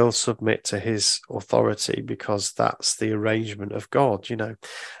still submit to his authority because that's the arrangement of God, you know.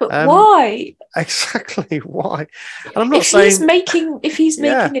 But why? Exactly, why? And I'm not saying if he's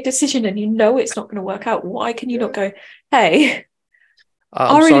making a decision and you know it's not going to work out, why can you not go, hey,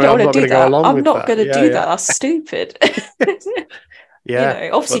 I really don't want to do that. I'm not going to do that. That's stupid. You know,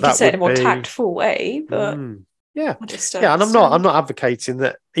 obviously you can say it in a more tactful way, but and I'm not advocating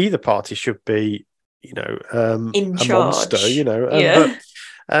that either party should be, you know, in a monster, you know.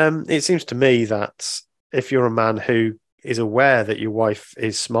 But it seems to me that if you're a man who is aware that your wife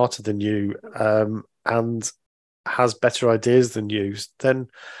is smarter than you and has better ideas than you, then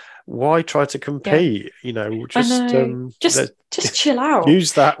why try to compete? You know, just chill out.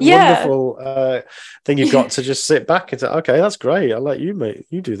 Use that wonderful thing you've got to just sit back and say, okay, that's great. I'll let you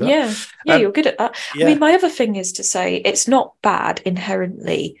do that. You're good at that. I mean, my other thing is to say it's not bad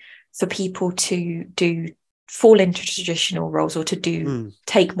inherently for people to fall into traditional roles or to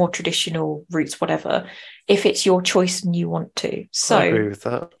take more traditional routes, whatever, if it's your choice and you want to. So I agree with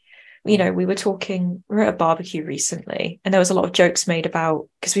that. You know, we were at a barbecue recently, and there was a lot of jokes made about,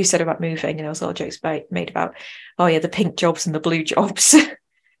 because we said about moving, and there was a lot of jokes made about, the pink jobs and the blue jobs.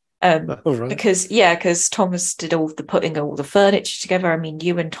 Because Thomas did all the putting all the furniture together. I mean,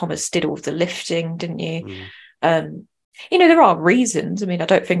 you and Thomas did all the lifting, didn't you? You know, there are reasons. I mean, I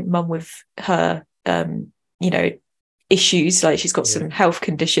don't think Mum with her, you know, issues, like she's got some health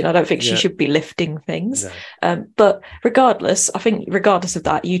condition, I don't think she should be lifting things. But regardless of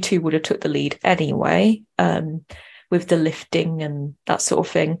that, you two would have took the lead anyway, with the lifting and that sort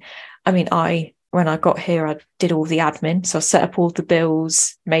of thing. I mean, when I got here, I did all the admin, so I set up all the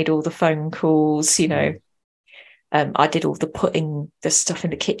bills, made all the phone calls, you know. I did all the putting the stuff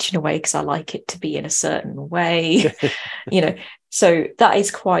in the kitchen away because I like it to be in a certain way. You know, so that is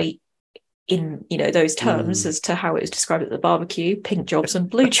quite in, you know, those terms as to how it was described at the barbecue, pink jobs and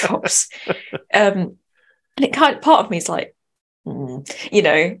blue jobs. And it kind of, part of me is like, you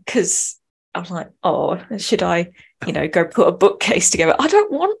know, because I'm like, oh, should I, you know, go put a bookcase together? I don't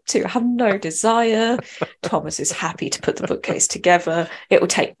want to. I have no desire. Thomas is happy to put the bookcase together. It will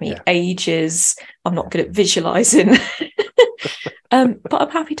take me ages. I'm not good at visualizing. But I'm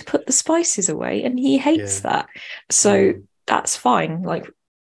happy to put the spices away, and he hates that. So that's fine. Like,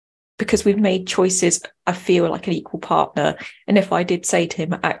 because we've made choices, I feel like an equal partner. And if I did say to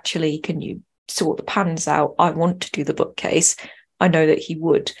him, actually, can you sort the pans out? I want to do the bookcase. I know that he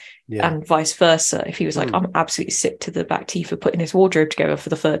would. And vice versa. If he was like, I'm absolutely sick to the back teeth for putting his wardrobe together for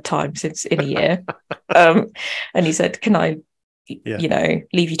the third time since in a year. And he said, can I, you know,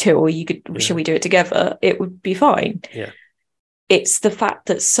 leave you to, or you could, shall we do it together? It would be fine. It's the fact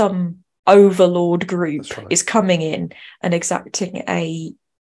that some overlord group is coming in and exacting a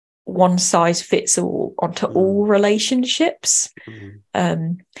one size fits all onto all relationships. I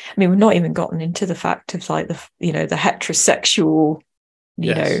mean, we've not even gotten into the fact of like the, you know, the heterosexual,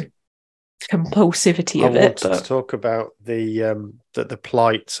 you know, compulsivity of it. I wanted to talk about the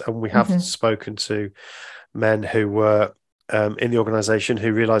plight, and we have spoken to men who were in the organisation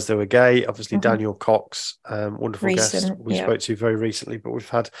who realised they were gay. Obviously, Daniel Cox, wonderful guest we spoke to very recently, but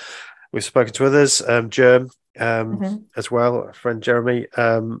we've spoken to others, Germ as well, our friend Jeremy,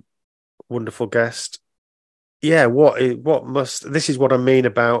 wonderful guest. This is what I mean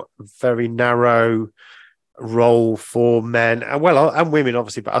about very narrow role for men, and women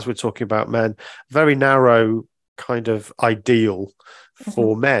obviously, but as we're talking about men, very narrow kind of ideal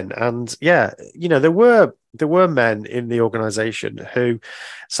for men. And you know, there were men in the organization who,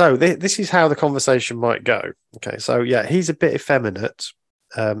 so this is how the conversation might go. Okay, so he's a bit effeminate,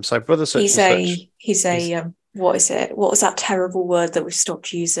 so brother such he's a what is it, what was that terrible word that we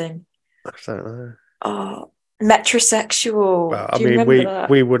stopped using? I don't know. Metrosexual. Well, I mean,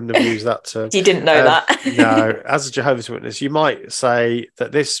 we wouldn't have used that term. You didn't know that. No, as a Jehovah's Witness, you might say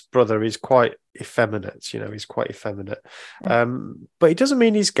that this brother is quite effeminate. You know, he's quite effeminate, but it doesn't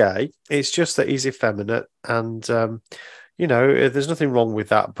mean he's gay. It's just that he's effeminate, and you there's nothing wrong with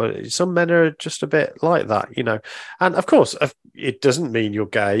that, but some men are just a bit like that, and of course it doesn't mean you're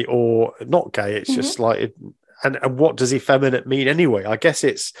gay or not gay. It's just like and what does effeminate mean anyway? I guess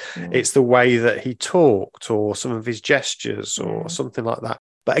it's the way that he talked or some of his gestures or something like that.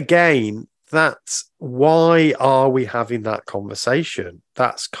 But again, that's why are we having that conversation?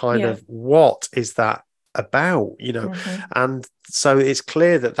 That's kind of what is that about, and so it's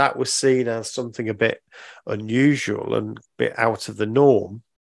clear that was seen as something a bit unusual and a bit out of the norm.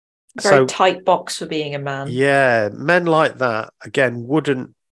 Very tight box for being a man. Yeah, men like that again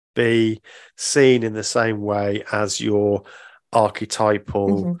wouldn't be seen in the same way as your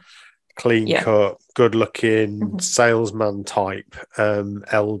archetypal clean cut, good looking salesman type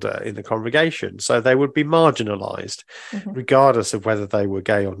elder in the congregation. So they would be marginalized regardless of whether they were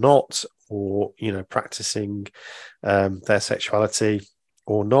gay or not, or practicing their sexuality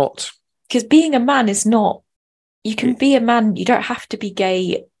or not. Because being a man is not, you can be a man, you don't have to be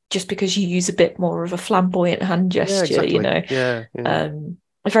gay just because you use a bit more of a flamboyant hand gesture.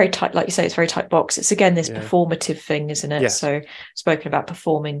 A very tight, like you say, it's a very tight box. It's again this performative thing, isn't it? So spoken about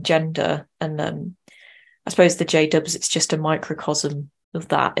performing gender, and I suppose the J-dubs, it's just a microcosm of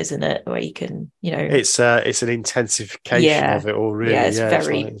that, isn't it? Where you can, it's an intensification of it all, really. It's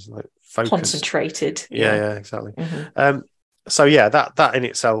very it's like focused. Concentrated. Yeah, exactly. So that in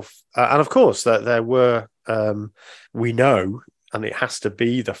itself, and of course that there were, we know, and it has to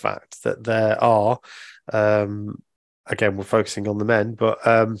be the fact that there are. Again, we're focusing on the men, but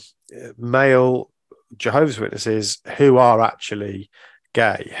male Jehovah's Witnesses who are actually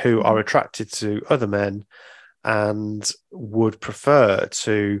gay, who are attracted to other men and would prefer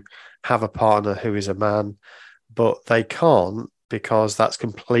to have a partner who is a man, but they can't because that's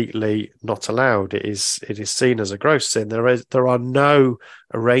completely not allowed. It is seen as a gross sin. There are no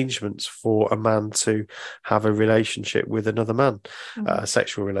arrangements for a man to have a relationship with another man, a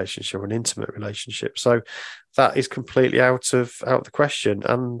sexual relationship or an intimate relationship. So that is completely out of the question,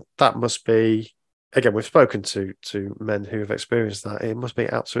 and that must be, again, we've spoken to men who have experienced that. It must be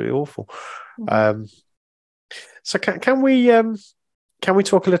absolutely awful. So can we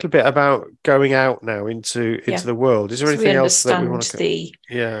talk a little bit about going out now into the world? Is there anything else that we want to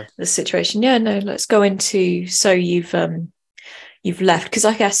the situation? Yeah, no, let's go into, so you've left, because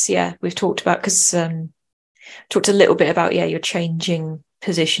I guess we've talked about, because talked a little bit about your changing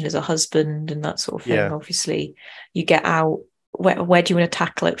position as a husband and that sort of thing. Obviously you get out. Where do you want to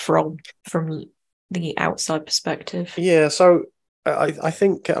tackle it from the outside perspective? So I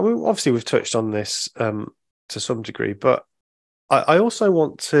think, obviously we've touched on this to some degree, but I also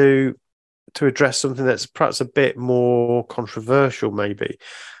want to address something that's perhaps a bit more controversial, maybe.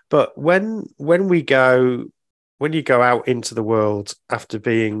 But when you go out into the world after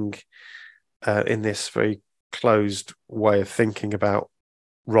being in this very closed way of thinking about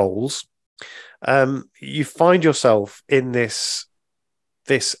roles, you find yourself in this.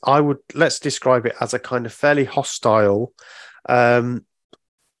 Let's describe it as a kind of fairly hostile,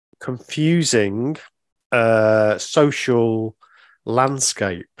 confusing social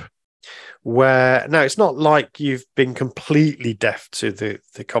landscape, where now it's not like you've been completely deaf to the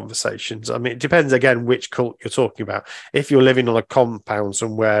conversations. I mean, it depends again which cult you're talking about. If you're living on a compound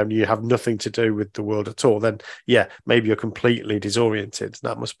somewhere and you have nothing to do with the world at all, then maybe you're completely disoriented.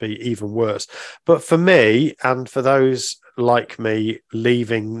 That must be even worse. But for me, and for those like me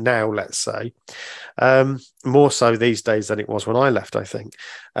leaving now, let's say, more so these days than it was when I left, I think,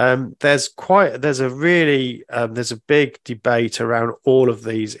 there's a big debate around all of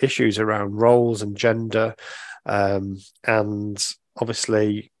these issues around roles and gender, and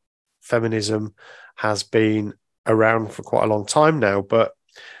obviously feminism has been around for quite a long time now, but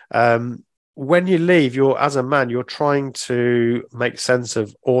when you leave, as a man, you're trying to make sense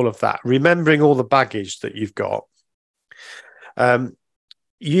of all of that, remembering all the baggage that you've got.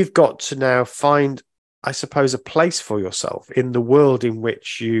 You've got to now find, I suppose, a place for yourself in the world in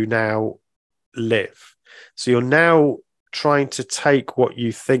which you now live. So you're now trying to take what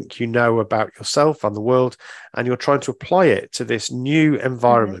you think you know about yourself and the world, and you're trying to apply it to this new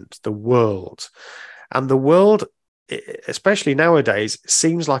environment, the world. And the world, especially nowadays,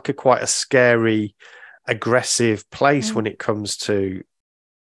 seems like quite a scary, aggressive place when it comes to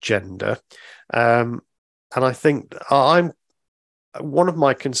gender. And I think one of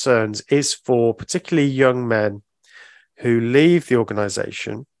my concerns is for particularly young men who leave the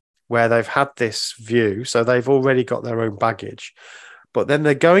organization where they've had this view, so they've already got their own baggage, but then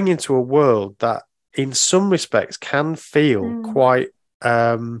they're going into a world that in some respects can feel quite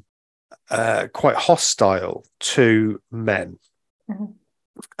hostile to men.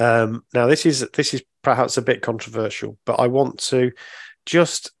 Now this is perhaps a bit controversial, but I want to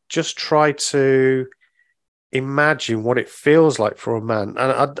just try to imagine what it feels like for a man.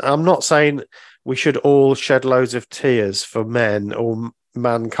 And I'm not saying we should all shed loads of tears for men or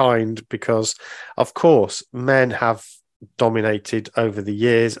mankind, because of course men have dominated over the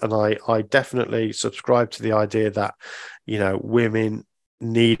years, and I definitely subscribe to the idea that, you know, women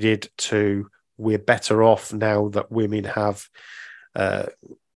needed to, we're better off now that women have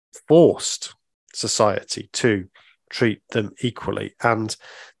forced society to treat them equally, and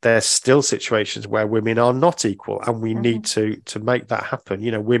there's still situations where women are not equal, and we need to make that happen.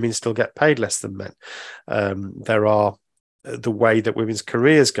 You know, women still get paid less than men. There are the way that women's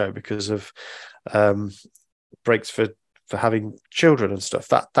careers go because of breaks for having children and stuff.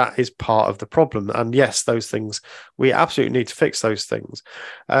 That is part of the problem, and yes, those things, we absolutely need to fix those things.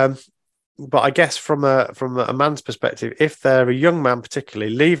 But I guess from a man's perspective, if they're a young man,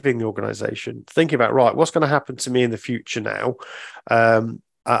 particularly leaving the organization, thinking about, right, what's going to happen to me in the future now?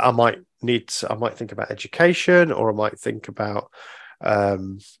 I might think about education, or I might think about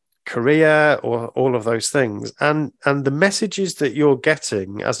career, or all of those things. And the messages that you're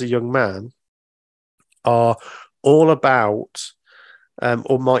getting as a young man are all about,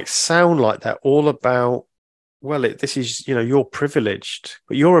 or might sound like they're all about, well, this is, you know, you're privileged,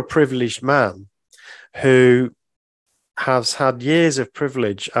 but you're a privileged man who has had years of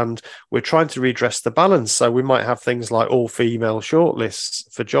privilege, and we're trying to redress the balance. So we might have things like all female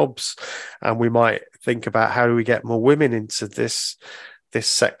shortlists for jobs, and we might think about how do we get more women into this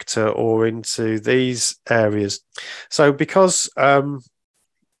sector or into these areas. So because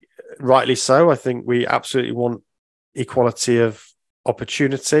rightly so, I think we absolutely want equality of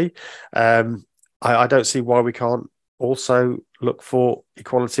opportunity. I don't see why we can't also look for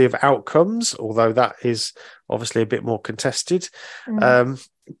equality of outcomes, although that is obviously a bit more contested. But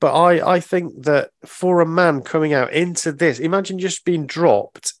I think that for a man coming out into this, imagine just being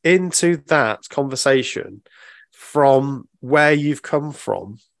dropped into that conversation from where you've come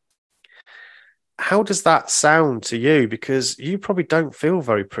from. How does that sound to you? Because you probably don't feel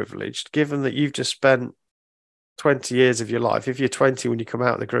very privileged, given that you've just spent 20 years of your life. If you're 20 when you come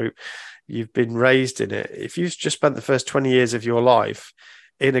out of the group, you've been raised in it. If you've just spent the first 20 years of your life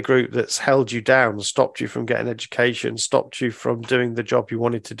in a group that's held you down, stopped you from getting education, stopped you from doing the job you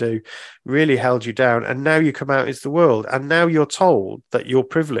wanted to do, really held you down, and now you come out into the world, and now you're told that you're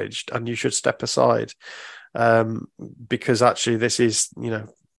privileged and you should step aside, because actually this is, you know,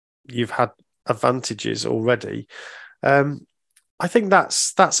 you've had advantages already. I think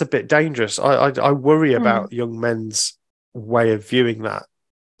that's a bit dangerous. I worry about young men's way of viewing that.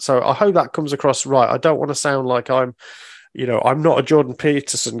 So I hope that comes across right. I don't want to sound like I'm not a Jordan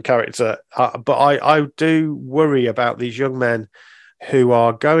Peterson character, but I do worry about these young men who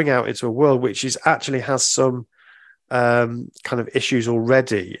are going out into a world which is actually has some kind of issues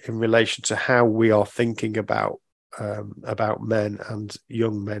already in relation to how we are thinking about men and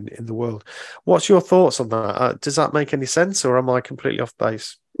young men in the world. What's your thoughts on that? Does that make any sense, or am I completely off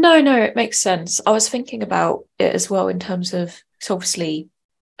base? No, it makes sense. I was thinking about it as well in terms of, so obviously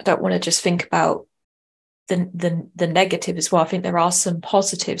I don't want to just think about the negative as well. I think there are some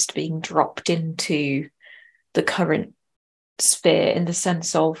positives to being dropped into the current sphere, in the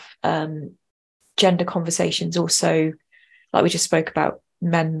sense of gender conversations also, like we just spoke about,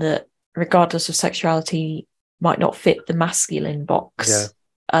 men that regardless of sexuality might not fit the masculine box.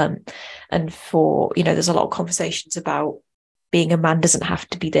 And for, you know, there's a lot of conversations about being a man doesn't have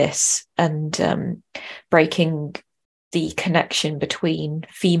to be this, and breaking the connection between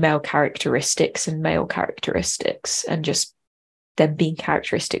female characteristics and male characteristics, and just them being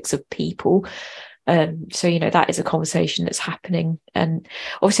characteristics of people. So, you know, that is a conversation that's happening, and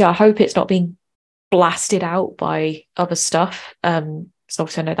obviously I hope it's not being blasted out by other stuff. So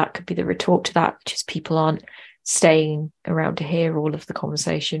obviously I know that could be the retort to that, just people aren't staying around to hear all of the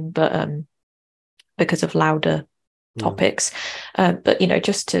conversation, but because of louder topics. But, you know,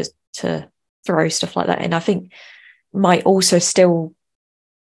 just to throw stuff like that in, I think might also still,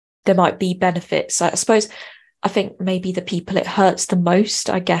 there might be benefits. I suppose, I think maybe the people it hurts the most,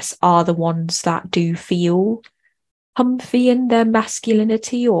 I guess, are the ones that do feel comfy in their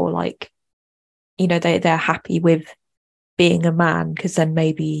masculinity, or like, you know, they're happy with being a man, because then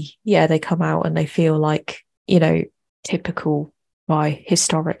maybe, they come out and they feel like, you know, typical by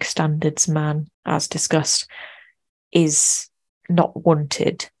historic standards man, as discussed, is not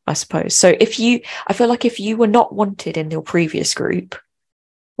wanted, I suppose. So I feel like if you were not wanted in your previous group,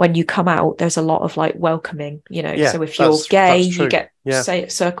 when you come out, there's a lot of like welcoming, you know. So if you're gay, you get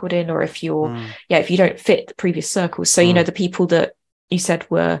circled in, or if you're if you don't fit the previous circles. So you know, the people that you said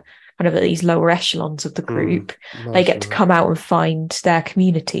were kind of at these lower echelons of the group, they get to come out and find their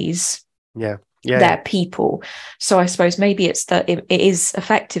communities, their people. So I suppose maybe it's that it is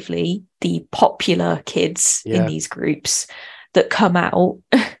effectively the popular kids in these groups that come out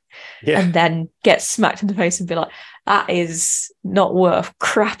and then get smacked in the face and be like, that is not worth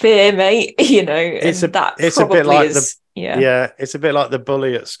crap here, mate. It's a bit like it's a bit like the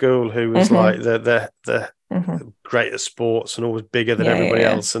bully at school who was like the great at sports and always bigger than everybody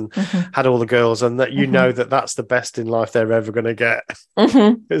else and had all the girls, and that know that's the best in life they're ever going to get.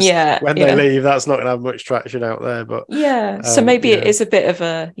 When they leave, that's not going to have much traction out there. But so maybe it is a bit of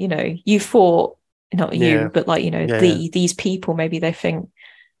a you fought, not you, but like these people, maybe they think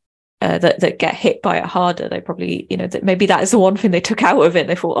that get hit by it harder. They probably that maybe that is the one thing they took out of it.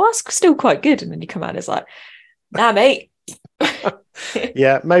 They thought, oh, that's still quite good, and then you come out and it's like, nah, mate.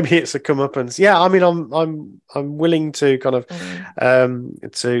 Maybe it's a comeuppance. I mean, I'm willing to kind of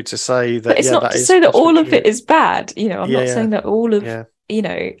to say that. But it's not to say that all of it is bad. I'm not saying that all of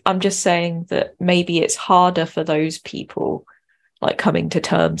I'm just saying that maybe it's harder for those people, like coming to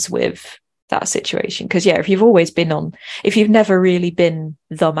terms with that situation. Because if you've never really been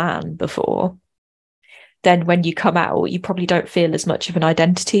the man before, then when you come out, you probably don't feel as much of an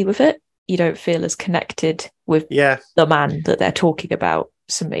identity with it. You don't feel as connected with the man that they're talking about.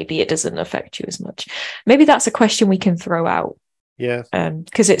 So maybe it doesn't affect you as much. Maybe that's a question we can throw out.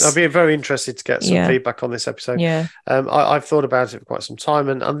 Because I'll be very interested to get some feedback on this episode. I've thought about it for quite some time,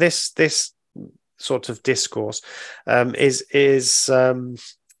 and this sort of discourse is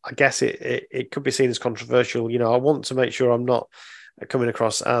I guess it could be seen as controversial. I want to make sure I'm not coming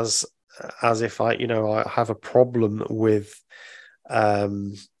across as if I have a problem with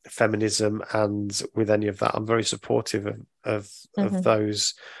feminism and with any of that. I'm very supportive of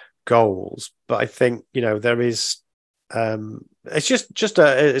those goals, but I think there is it's just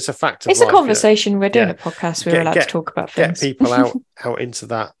it's a fact of life. A conversation. We're doing a podcast, we're allowed to talk about things. Get people out into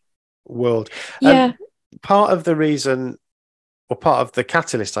that world. Part of the reason, or part of the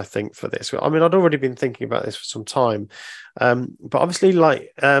catalyst, I think, for this, I mean, I'd already been thinking about this for some time, but obviously,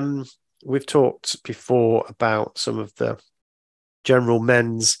 like we've talked before about some of the general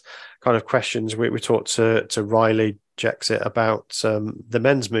men's kind of questions. We talked to Riley Jexit about the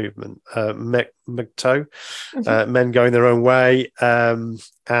men's movement, MGTOW, men going their own way,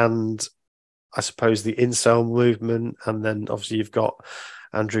 and I suppose the incel movement, and then obviously you've got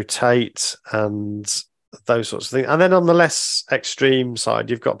Andrew Tate and those sorts of things. And then on the less extreme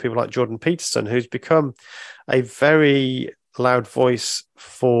side, you've got people like Jordan Peterson, who's become a very loud voice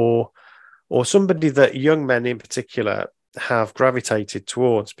for, or somebody that young men in particular have gravitated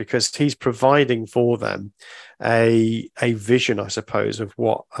towards, because he's providing for them a vision, I suppose, of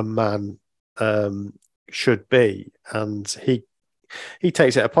what a man should be, and he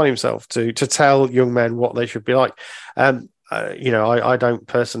takes it upon himself to tell young men what they should be like. I don't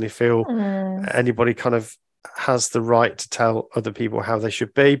personally feel anybody kind of has the right to tell other people how they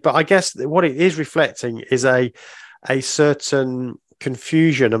should be, but I guess what it is reflecting is a certain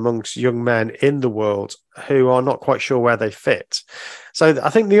confusion amongst young men in the world who are not quite sure where they fit. So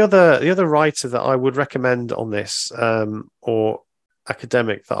I think the other writer that I would recommend on this, or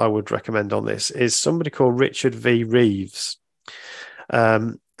academic that I would recommend on this, is somebody called Richard V. Reeves,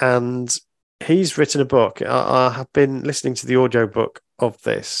 and he's written a book. I have been listening to the audiobook of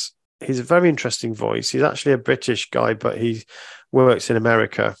this. He's a very interesting voice. He's actually a British guy, but he works in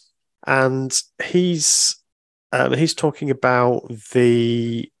America, and he's talking about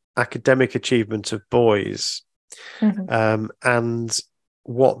the academic achievement of boys, and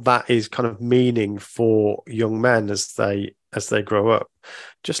what that is kind of meaning for young men as they grow up.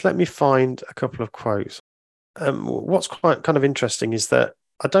 Just let me find a couple of quotes. What's quite kind of interesting is that,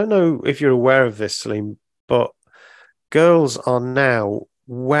 I don't know if you're aware of this, Salim, but girls are now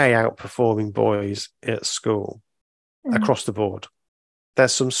way outperforming boys at school across the board.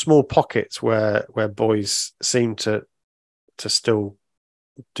 There's some small pockets where boys seem to still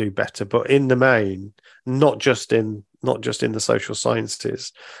do better, but in the main, not just in the social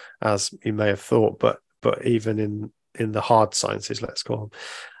sciences, as you may have thought, but even in the hard sciences, let's call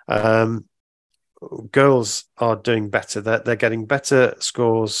them. Girls are doing better. They're getting better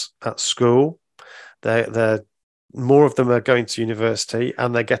scores at school. They're more of them are going to university,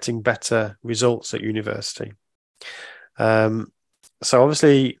 and they're getting better results at university. So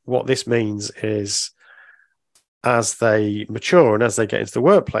obviously, what this means is, as they mature and as they get into the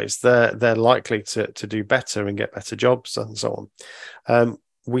workplace, they're likely to do better and get better jobs and so on.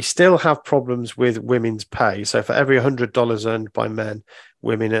 We still have problems with women's pay. So for every $100 earned by men,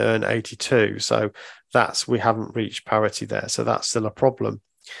 women earn 82. So we haven't reached parity there. So that's still a problem.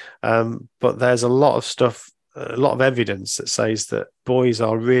 But there's a lot of evidence that says that boys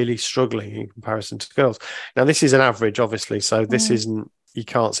are really struggling in comparison to girls. Now, this is an average, obviously, so this isn't, you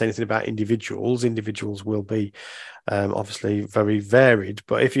can't say anything about individuals. Individuals will be obviously very varied,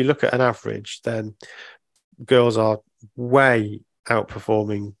 but if you look at an average, then girls are way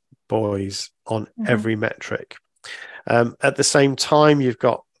outperforming boys on every metric. At the same time, you've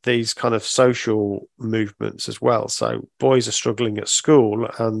got these kind of social movements as well. So boys are struggling at school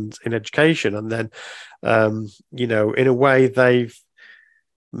and in education, and then in a way,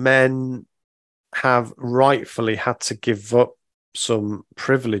 men have rightfully had to give up some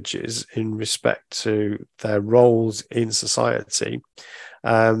privileges in respect to their roles in society.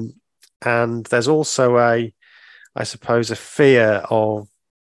 And there's also I suppose, a fear of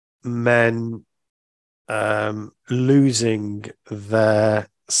men losing their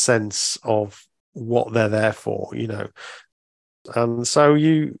sense of what they're there for, and so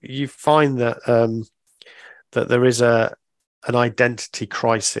you find that that there is an identity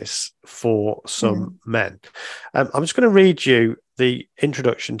crisis for some men. I'm just going to read you the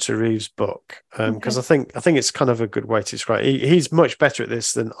introduction to Reeves' book because I think it's kind of a good way to describe it. He's much better at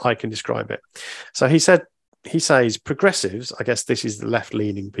this than I can describe it. So he says progressives, I guess this is the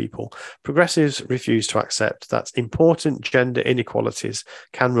left-leaning people, progressives refuse to accept that important gender inequalities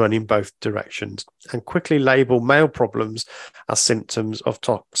can run in both directions and quickly label male problems as symptoms of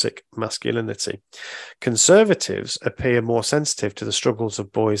toxic masculinity. Conservatives appear more sensitive to the struggles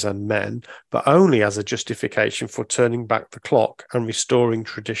of boys and men, but only as a justification for turning back the clock and restoring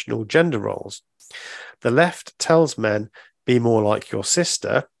traditional gender roles. The left tells men, be more like your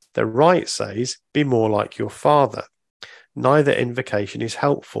sister. The right says, be more like your father. Neither invocation is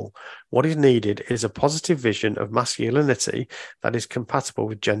helpful. What is needed is a positive vision of masculinity that is compatible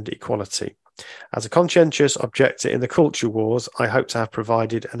with gender equality. As a conscientious objector in the culture wars, I hope to have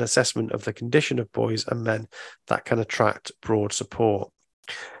provided an assessment of the condition of boys and men that can attract broad support.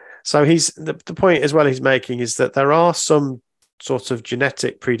 So the point as well he's making is that there are some sort of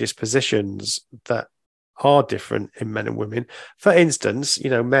genetic predispositions that are different in men and women. For instance,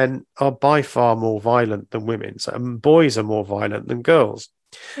 men are by far more violent than women. So boys are more violent than girls.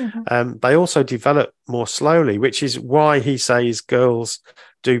 They also develop more slowly, which is why he says girls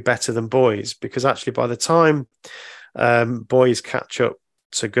do better than boys, because actually by the time boys catch up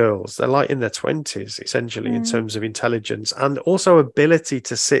to girls, they're like in their 20s, essentially, in terms of intelligence and also ability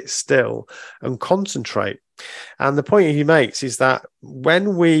to sit still and concentrate. And the point he makes is that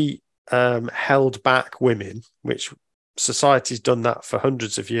when we held back women, which society's done that for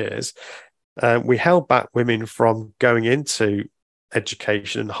hundreds of years, we held back women from going into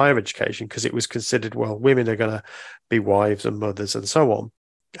education and higher education because it was considered, well, women are going to be wives and mothers and so on.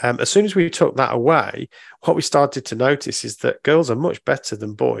 As soon as we took that away, what we started to notice is that girls are much better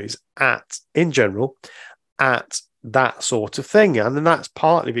than boys in general at that sort of thing. And then that's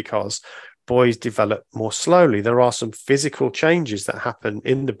partly because boys develop more slowly. There are some physical changes that happen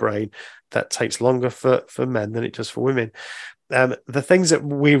in the brain that takes longer for men than it does for women. The things that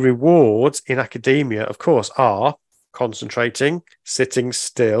we reward in academia, of course, are concentrating, sitting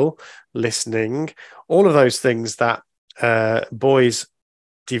still, listening, all of those things that boys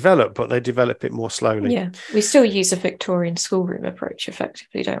develop, but they develop it more slowly. Yeah, we still use a Victorian schoolroom approach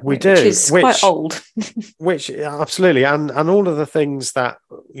effectively, don't we? We do, which is quite old. Which absolutely, and all of the things that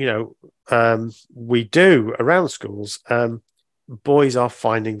we do around schools, boys are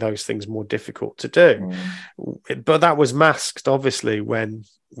finding those things more difficult to do. But that was masked, obviously, when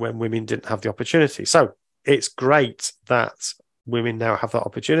women didn't have the opportunity. So it's great that women now have that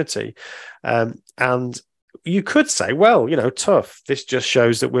opportunity, and you could say, well, tough. This just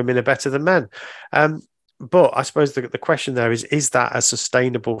shows that women are better than men. But I suppose the question there is that a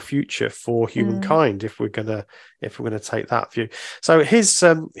sustainable future for humankind if we're gonna take that view? So his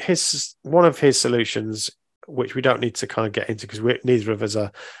one of his solutions, which we don't need to kind of get into because neither of us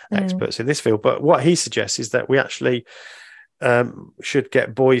are experts in this field, but what he suggests is that we actually should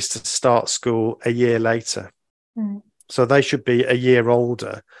get boys to start school a year later. So they should be a year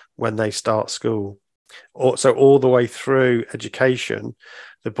older when they start school. So all the way through education,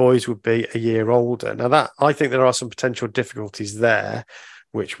 the boys would be a year older. Now that, I think there are some potential difficulties there,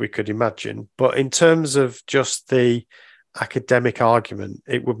 which we could imagine. But in terms of just the academic argument,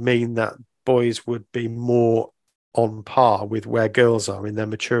 it would mean that boys would be more on par with where girls are in their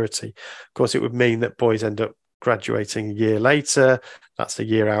maturity. Of course, it would mean that boys end up graduating a year later. That's a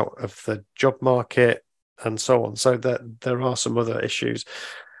year out of the job market and so on. So that there are some other issues.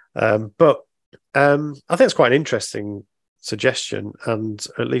 But I think it's quite an interesting suggestion, and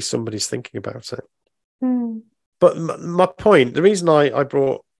at least somebody's thinking about it. But my point, the reason I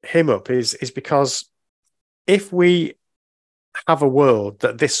brought him up is because if we have a world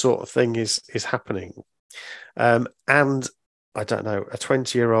that this sort of thing is happening, and I don't know, a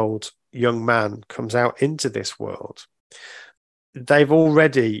 20-year-old young man comes out into this world, they've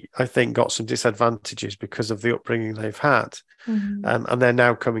already, I think, got some disadvantages because of the upbringing they've had. And they're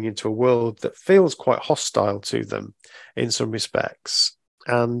now coming into a world that feels quite hostile to them in some respects.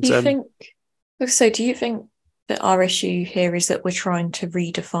 And do you think that our issue here is that we're trying to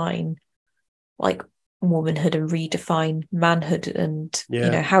redefine like womanhood and redefine manhood, and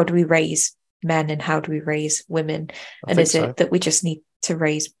how do we raise men and how do we raise women? And is it that we just need to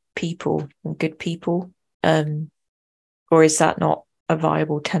raise people and good people, or is that not a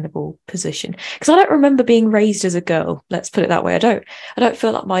viable, tenable position? Because I don't remember being raised as a girl, let's put it that way. I don't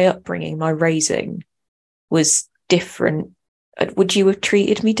feel like my upbringing, my raising was different. Would you have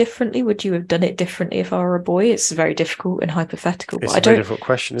treated me differently? Would you have done it differently if I were a boy? It's very difficult and hypothetical. It's a very difficult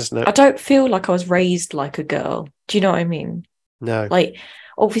question, isn't it? I don't feel like I was raised like a girl. Do you know what I mean? No. Like,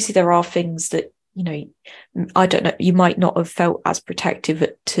 obviously there are things that, I don't know, you might not have felt as protective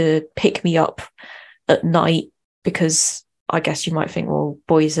to pick me up at night, because I guess you might think, well,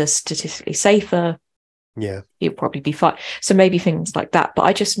 boys are statistically safer. Yeah. You'll probably be fine. So maybe things like that. But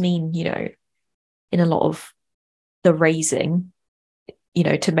I just mean, in a lot of the raising,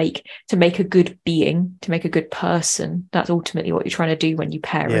 to make a good being, to make a good person, that's ultimately what you're trying to do when you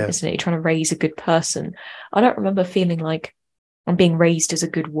parent, isn't it? You're trying to raise a good person. I don't remember feeling like I'm being raised as a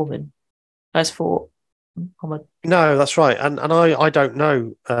good woman. I just thought, no, that's right, and I don't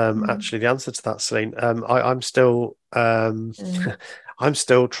know actually the answer to that, Celine. I'm still I'm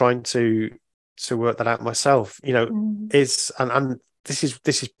still trying to work that out myself. Is and this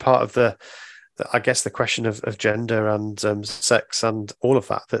is part of the I guess the question of gender and sex and all of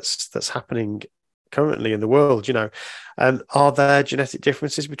that that's happening currently in the world. Are there genetic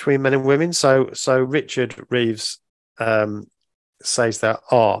differences between men and women? So Richard Reeves says there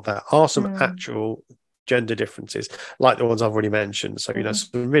are some actual gender differences, like the ones I've already mentioned. So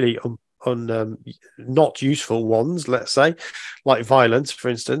some really not useful ones, let's say, like violence, for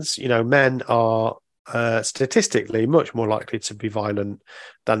instance. Men are statistically much more likely to be violent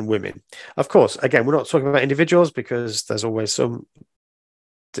than women. Of course, again, we're not talking about individuals because there's always some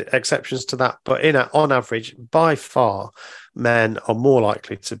exceptions to that, but on average, by far, men are more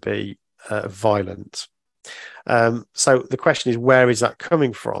likely to be violent. So the question is, where is that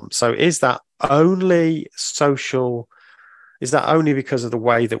coming from? So is that only social? Is that only because of the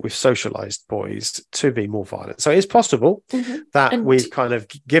way that we've socialized boys to be more violent? So it's possible that we've kind of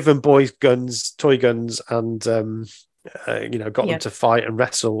given boys guns, toy guns, and got them to fight and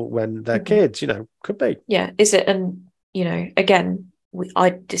wrestle when they're kids. Could be. Yeah, is it? And again,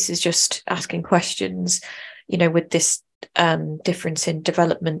 this is just asking questions. With this difference in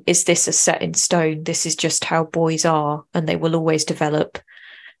development, is this a set in stone? This is just how boys are, and they will always develop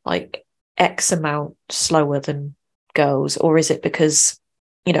like X amount slower than girls? Or is it because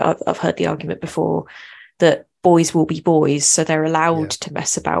I've heard the argument before that boys will be boys, so they're allowed to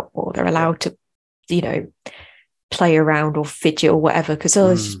mess about, or they're allowed to play around or fidget or whatever, because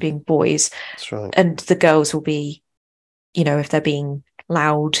it's just being boys. That's right. And the girls will be, if they're being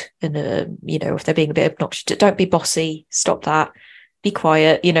loud and if they're being a bit obnoxious, don't be bossy, stop that, be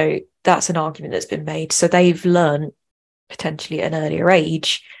quiet. That's an argument that's been made. So they've learned potentially at an earlier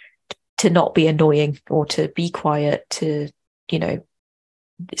age to not be annoying or to be quiet, to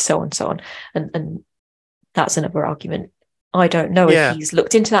so on, and that's another argument. I don't know if he's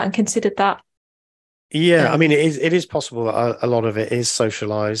looked into that and considered that. I mean, it is possible that a lot of it is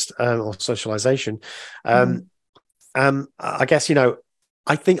socialized or socialization. I guess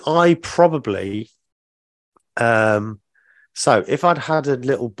I think I probably so if I'd had a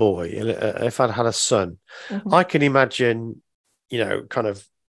little boy, if I'd had a son, I can imagine kind of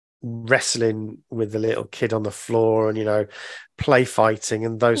wrestling with the little kid on the floor and play fighting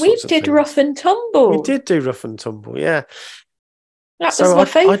and those sorts of things. We did rough and tumble. We did do rough and tumble, yeah. That was my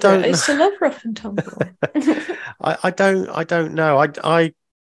favourite. I used to love rough and tumble. I don't know.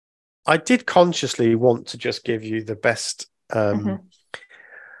 I did consciously want to just give you the best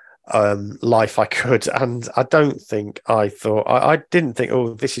life I could, and I don't think I thought I didn't think,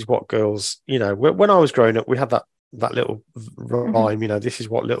 oh, this is what girls. When I was growing up, we had that little rhyme. This is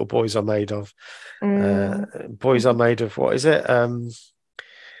what little boys are made of. Boys are made of, what is it?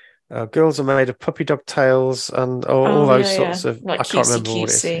 Girls are made of puppy dog tails and all those sorts of. Like I can't remember what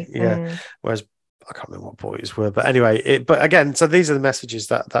it is. Yeah. Whereas I can't remember what boys were, but anyway. But again, so these are the messages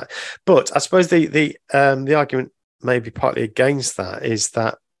that. But I suppose the argument maybe partly against that is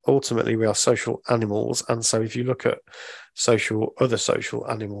that ultimately we are social animals. And so if you look at other social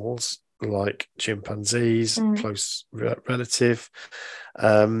animals like chimpanzees, close relative,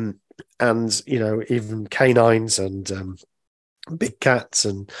 and, even canines and big cats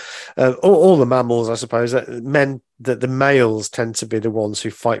and all the mammals, I suppose, that the males tend to be the ones who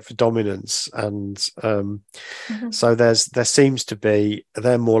fight for dominance, and so there seems to be,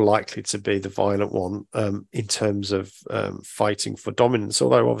 they're more likely to be the violent one in terms of fighting for dominance,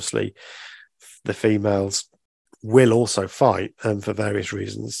 although obviously the females will also fight for various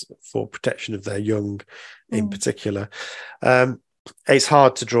reasons, for protection of their young in particular. It's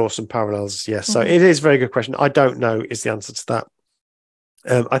hard to draw some parallels, yes. So it is a very good question. I don't know is the answer to that.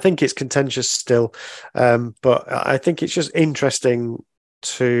 I think it's contentious still, but I think it's just interesting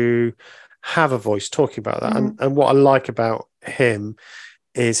to have a voice talking about that. And what I like about him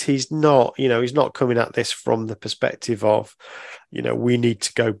is he's not coming at this from the perspective of, we need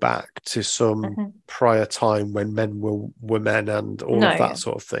to go back to some prior time when men were men and all of that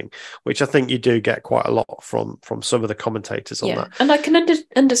sort of thing, which I think you do get quite a lot from some of the commentators on that. And I can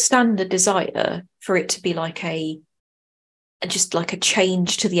understand the desire for it to be like just like a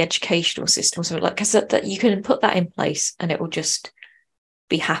change to the educational system, so like, because that you can put that in place and it will just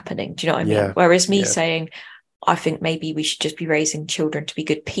be happening. Do you know what I mean? Whereas me saying, I think maybe we should just be raising children to be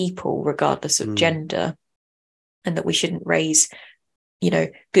good people regardless of gender, and that we shouldn't raise,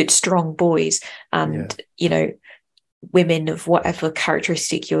 good, strong boys and, women of whatever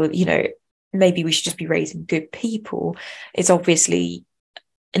characteristic maybe we should just be raising good people. It's obviously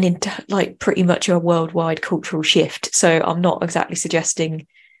pretty much a worldwide cultural shift. So I'm not exactly suggesting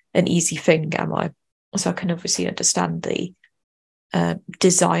an easy thing, am I? So I can obviously understand the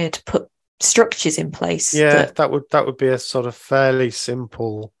desire to put structures in place. That would be a sort of fairly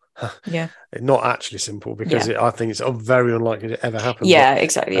simple. Not actually simple, because I think it's very unlikely to ever happen.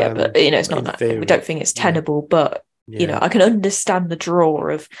 Exactly. But it's not that theory, we don't think it's tenable, but I can understand the draw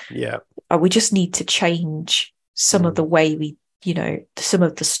of we just need to change some of the way we, some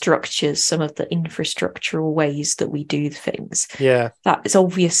of the structures, some of the infrastructural ways that we do things. That is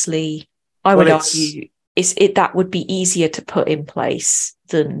obviously, I would argue, that would be easier to put in place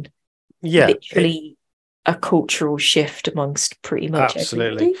than literally a cultural shift amongst pretty much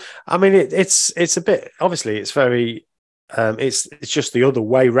absolutely everybody. I mean, it's a bit, obviously it's very it's just the other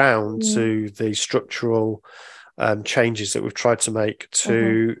way round to the structural changes that we've tried to make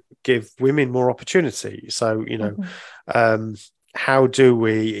to give women more opportunity. So how do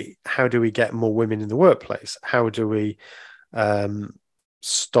we get more women in the workplace? How do we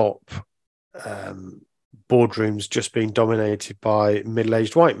stop boardrooms just being dominated by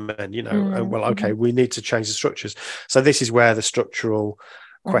middle-aged white men? We need to change the structures. So this is where the structural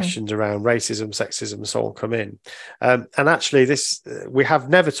questions around racism, sexism, and so on come in. And actually, we have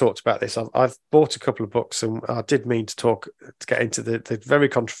never talked about this. I've bought a couple of books, and I did mean to get into the very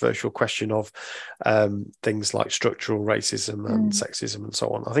controversial question of things like structural racism and sexism and so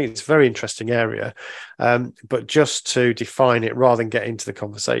on. I think it's a very interesting area. But just to define it rather than get into the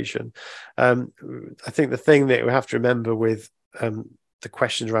conversation, I think the thing that we have to remember with the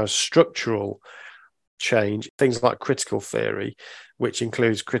questions around structural change, things like critical theory, which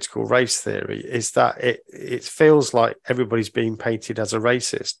includes critical race theory, is that it feels like everybody's being painted as a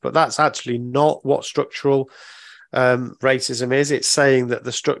racist, but that's actually not what structural racism is. It's saying that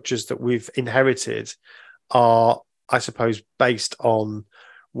the structures that we've inherited are, I suppose, based on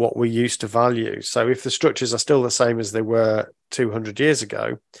what we used to value. So if the structures are still the same as they were 200 years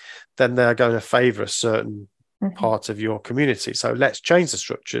ago, then they're going to favor a certain part of your community. So let's change the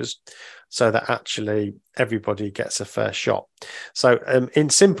structures so that actually everybody gets a fair shot. So in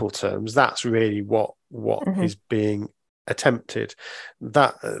simple terms, that's really what is being attempted.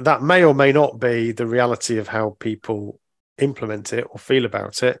 That may or may not be the reality of how people implement it or feel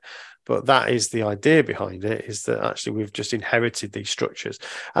about it, but that is the idea behind it, is that actually we've just inherited these structures.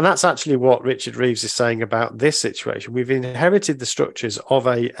 And that's actually what Richard Reeves is saying about this situation. We've inherited the structures of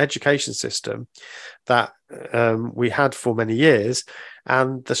an education system that we had for many years,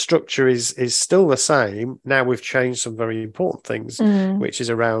 and the structure is still the same. Now we've changed some very important things, which is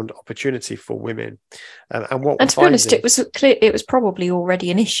around opportunity for women. And to be honest, it was clear, it was probably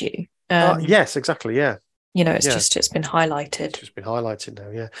already an issue. Yes, exactly. Yeah. It's been highlighted. It's just been highlighted now,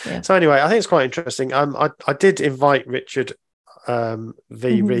 yeah. So anyway, I think it's quite interesting. I did invite Richard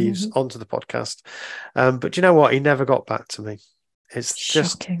V. Reeves onto the podcast, but you know what? He never got back to me. It's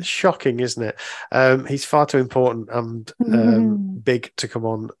just shocking, isn't it? He's far too important and big to come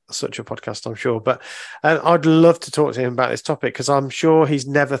on such a podcast, I'm sure. But I'd love to talk to him about this topic, because I'm sure he's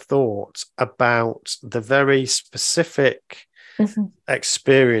never thought about the very specific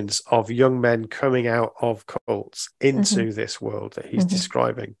experience of young men coming out of cults into this world that he's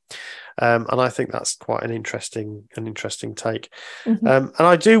describing. And I think that's quite an interesting take. And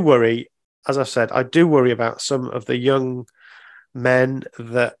I do worry, as I've said, I do worry about some of the young men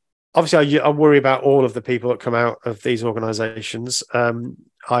that, obviously I worry about all of the people that come out of these organizations.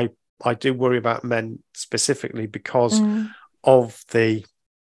 I do worry about men specifically because of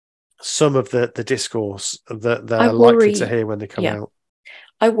some of the discourse that they're likely to hear when they come out.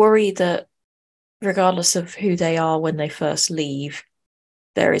 I worry that regardless of who they are when they first leave,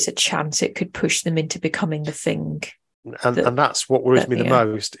 there is a chance it could push them into becoming the thing. And that's what worries me the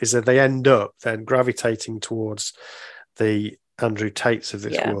most, is that they end up then gravitating towards the Andrew Tates of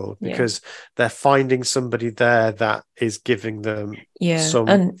this world, because they're finding somebody there that is giving them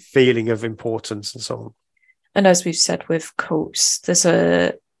some feeling of importance and so on. And as we've said with cults, there's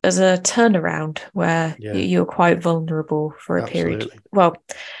a turnaround where you're quite vulnerable for a period. Well,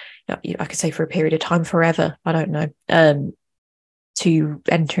 I could say for a period of time, forever. I don't know. To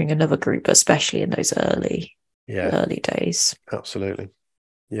entering another group, especially in those early days. Absolutely.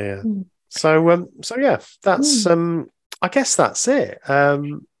 Yeah. So that's I guess that's it. I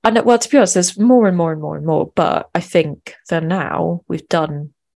know, well, to be honest, there's more and more and more and more, but I think that now we've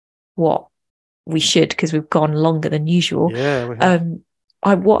done what we should, because we've gone longer than usual. Yeah. We have.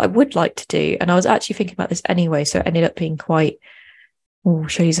 What I would like to do, and I was actually thinking about this anyway, so it ended up being quite,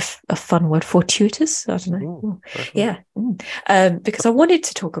 shall I use a fun word, fortuitous? I don't know. Because I wanted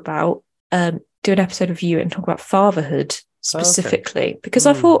to talk about, do an episode of you and talk about fatherhood specifically, because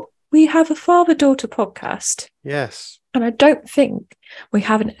I thought we have a father-daughter podcast. Yes. And I don't think we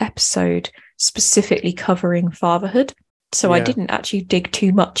have an episode specifically covering fatherhood. So I didn't actually dig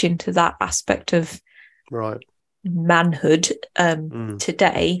too much into that aspect of manhood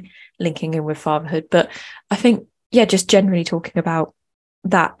today, linking in with fatherhood. But I think, just generally talking about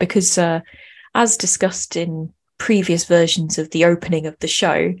that, because as discussed in previous versions of the opening of the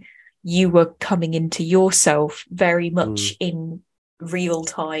show, you were coming into yourself very much in real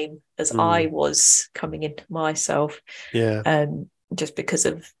time as I was coming into myself. Just because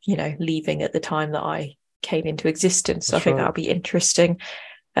of, leaving at the time that I came into existence. So I think that'll be interesting.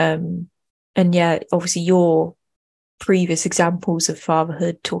 And obviously your previous examples of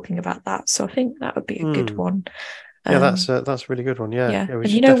fatherhood, talking about that. So I think that would be a good one. That's a really good one. We and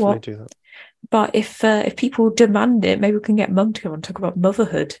should definitely do that. But if people demand it, maybe we can get Mum to come and talk about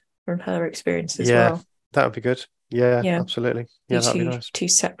motherhood from her experience as well. That would be good. Yeah, absolutely. Yeah, that'd be nice. 2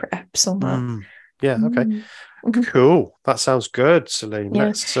 separate eps on that. Yeah, okay. Cool. That sounds good, Celine.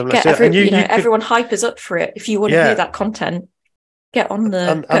 Let's do it. Everyone hype us up for it. If you want to hear that content, get on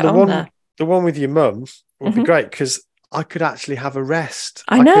there. The one with your mum would be great, because I could actually have a rest.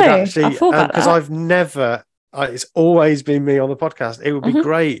 I know. I thought about that. Because I've never... it's always been me on the podcast. It would be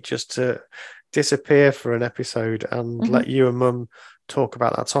great just to disappear for an episode and let you and Mum talk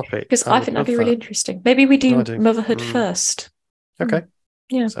about that topic. Because I think that'd be really interesting. Maybe we do motherhood first. Okay.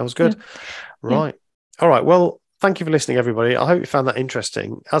 Yeah. Sounds good. Right. All right. Well, thank you for listening, everybody. I hope you found that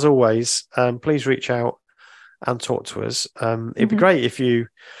interesting. As always, please reach out and talk to us. It'd be great if you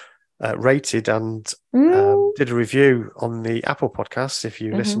rated and did a review on the Apple podcast if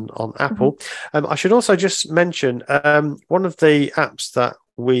you listen on Apple. I should also just mention one of the apps that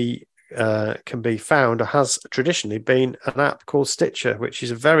we can be found has traditionally been an app called Stitcher, which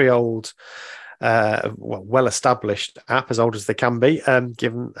is a very old well-established app, as old as they can be,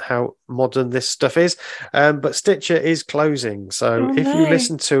 given how modern this stuff is. But Stitcher is closing. So if you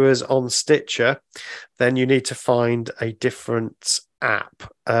listen to us on Stitcher, then you need to find a different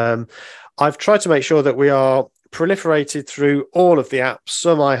app. I've tried to make sure that we are proliferated through all of the apps.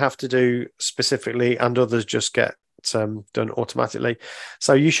 Some I have to do specifically, and others just get done automatically.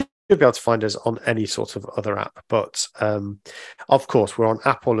 So you should be able to find us on any sort of other app. But of course, we're on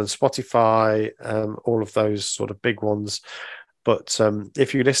Apple and Spotify, all of those sort of big ones. But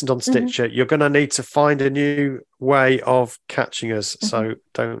if you listened on Stitcher, you're going to need to find a new way of catching us. So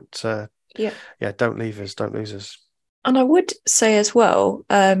don't leave us. Don't lose us. And I would say as well,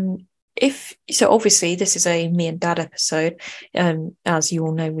 obviously this is a me and Dad episode. As you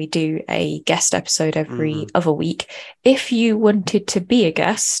all know, we do a guest episode every other week. If you wanted to be a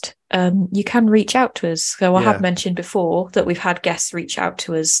guest, you can reach out to us. So I have mentioned before that we've had guests reach out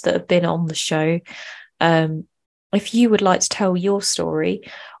to us that have been on the show. If you would like to tell your story,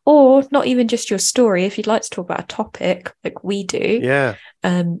 or not even just your story, if you'd like to talk about a topic like we do,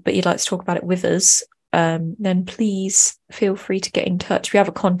 but you'd like to talk about it with us, then please feel free to get in touch. We have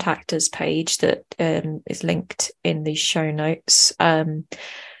a contact us page that is linked in the show notes,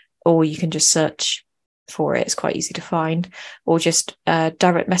 or you can just search for it. It's quite easy to find. Or just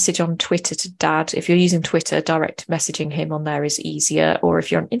direct message on Twitter to Dad. If you're using Twitter, direct messaging him on there is easier. Or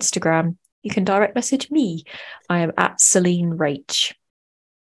if you're on Instagram, you can direct message me. I am at Celine Rach.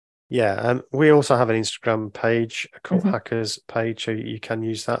 Yeah, we also have an Instagram page, a Cult Hackers page, so you can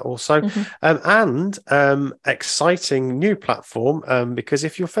use that also. And exciting new platform, because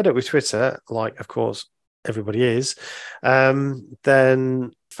if you're fed up with Twitter, like, of course, everybody is,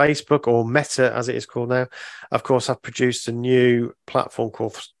 then Facebook, or Meta as it is called now, of course, have produced a new platform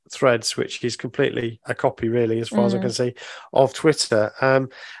called Threads, which is completely a copy, really, as far as I can see, of Twitter.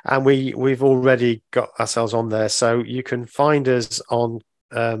 And we've already got ourselves on there, so you can find us on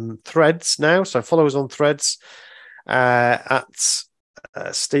Threads now. So follow us on Threads at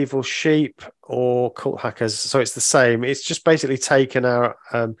Stevel Sheep or Cult Hackers. So it's the same. It's just basically taken our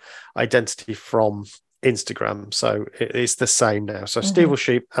identity from Instagram, so it's the same now. So Stevel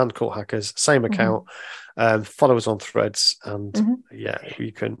Sheep and Cult Hackers, same account. Follow us on Threads, and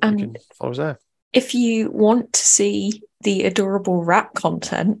you can follow us there. If you want to see the adorable rat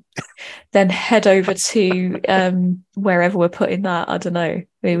content, then head over to wherever we're putting that. I don't know.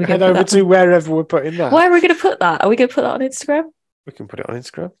 Head over to wherever we're putting that. Where are we going to put that? Are we going to put that on Instagram? We can put it on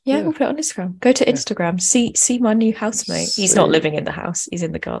Instagram. Yeah, we'll put it on Instagram. Go to Instagram. See my new housemate. He's not living in the house. He's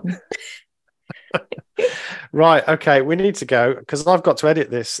in the garden. Right, okay, we need to go because I've got to edit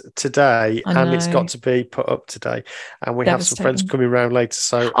this today, and it's got to be put up today, and we have some friends coming around later,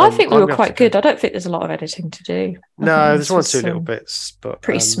 so I think we were quite good. I don't think there's a lot of editing to do. No, there's one or two little bits, but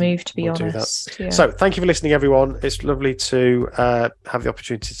pretty smooth, to be honest. Yeah. So thank you for listening, everyone. It's lovely to have the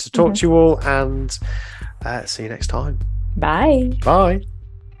opportunity to talk to you all, and see you next time. Bye.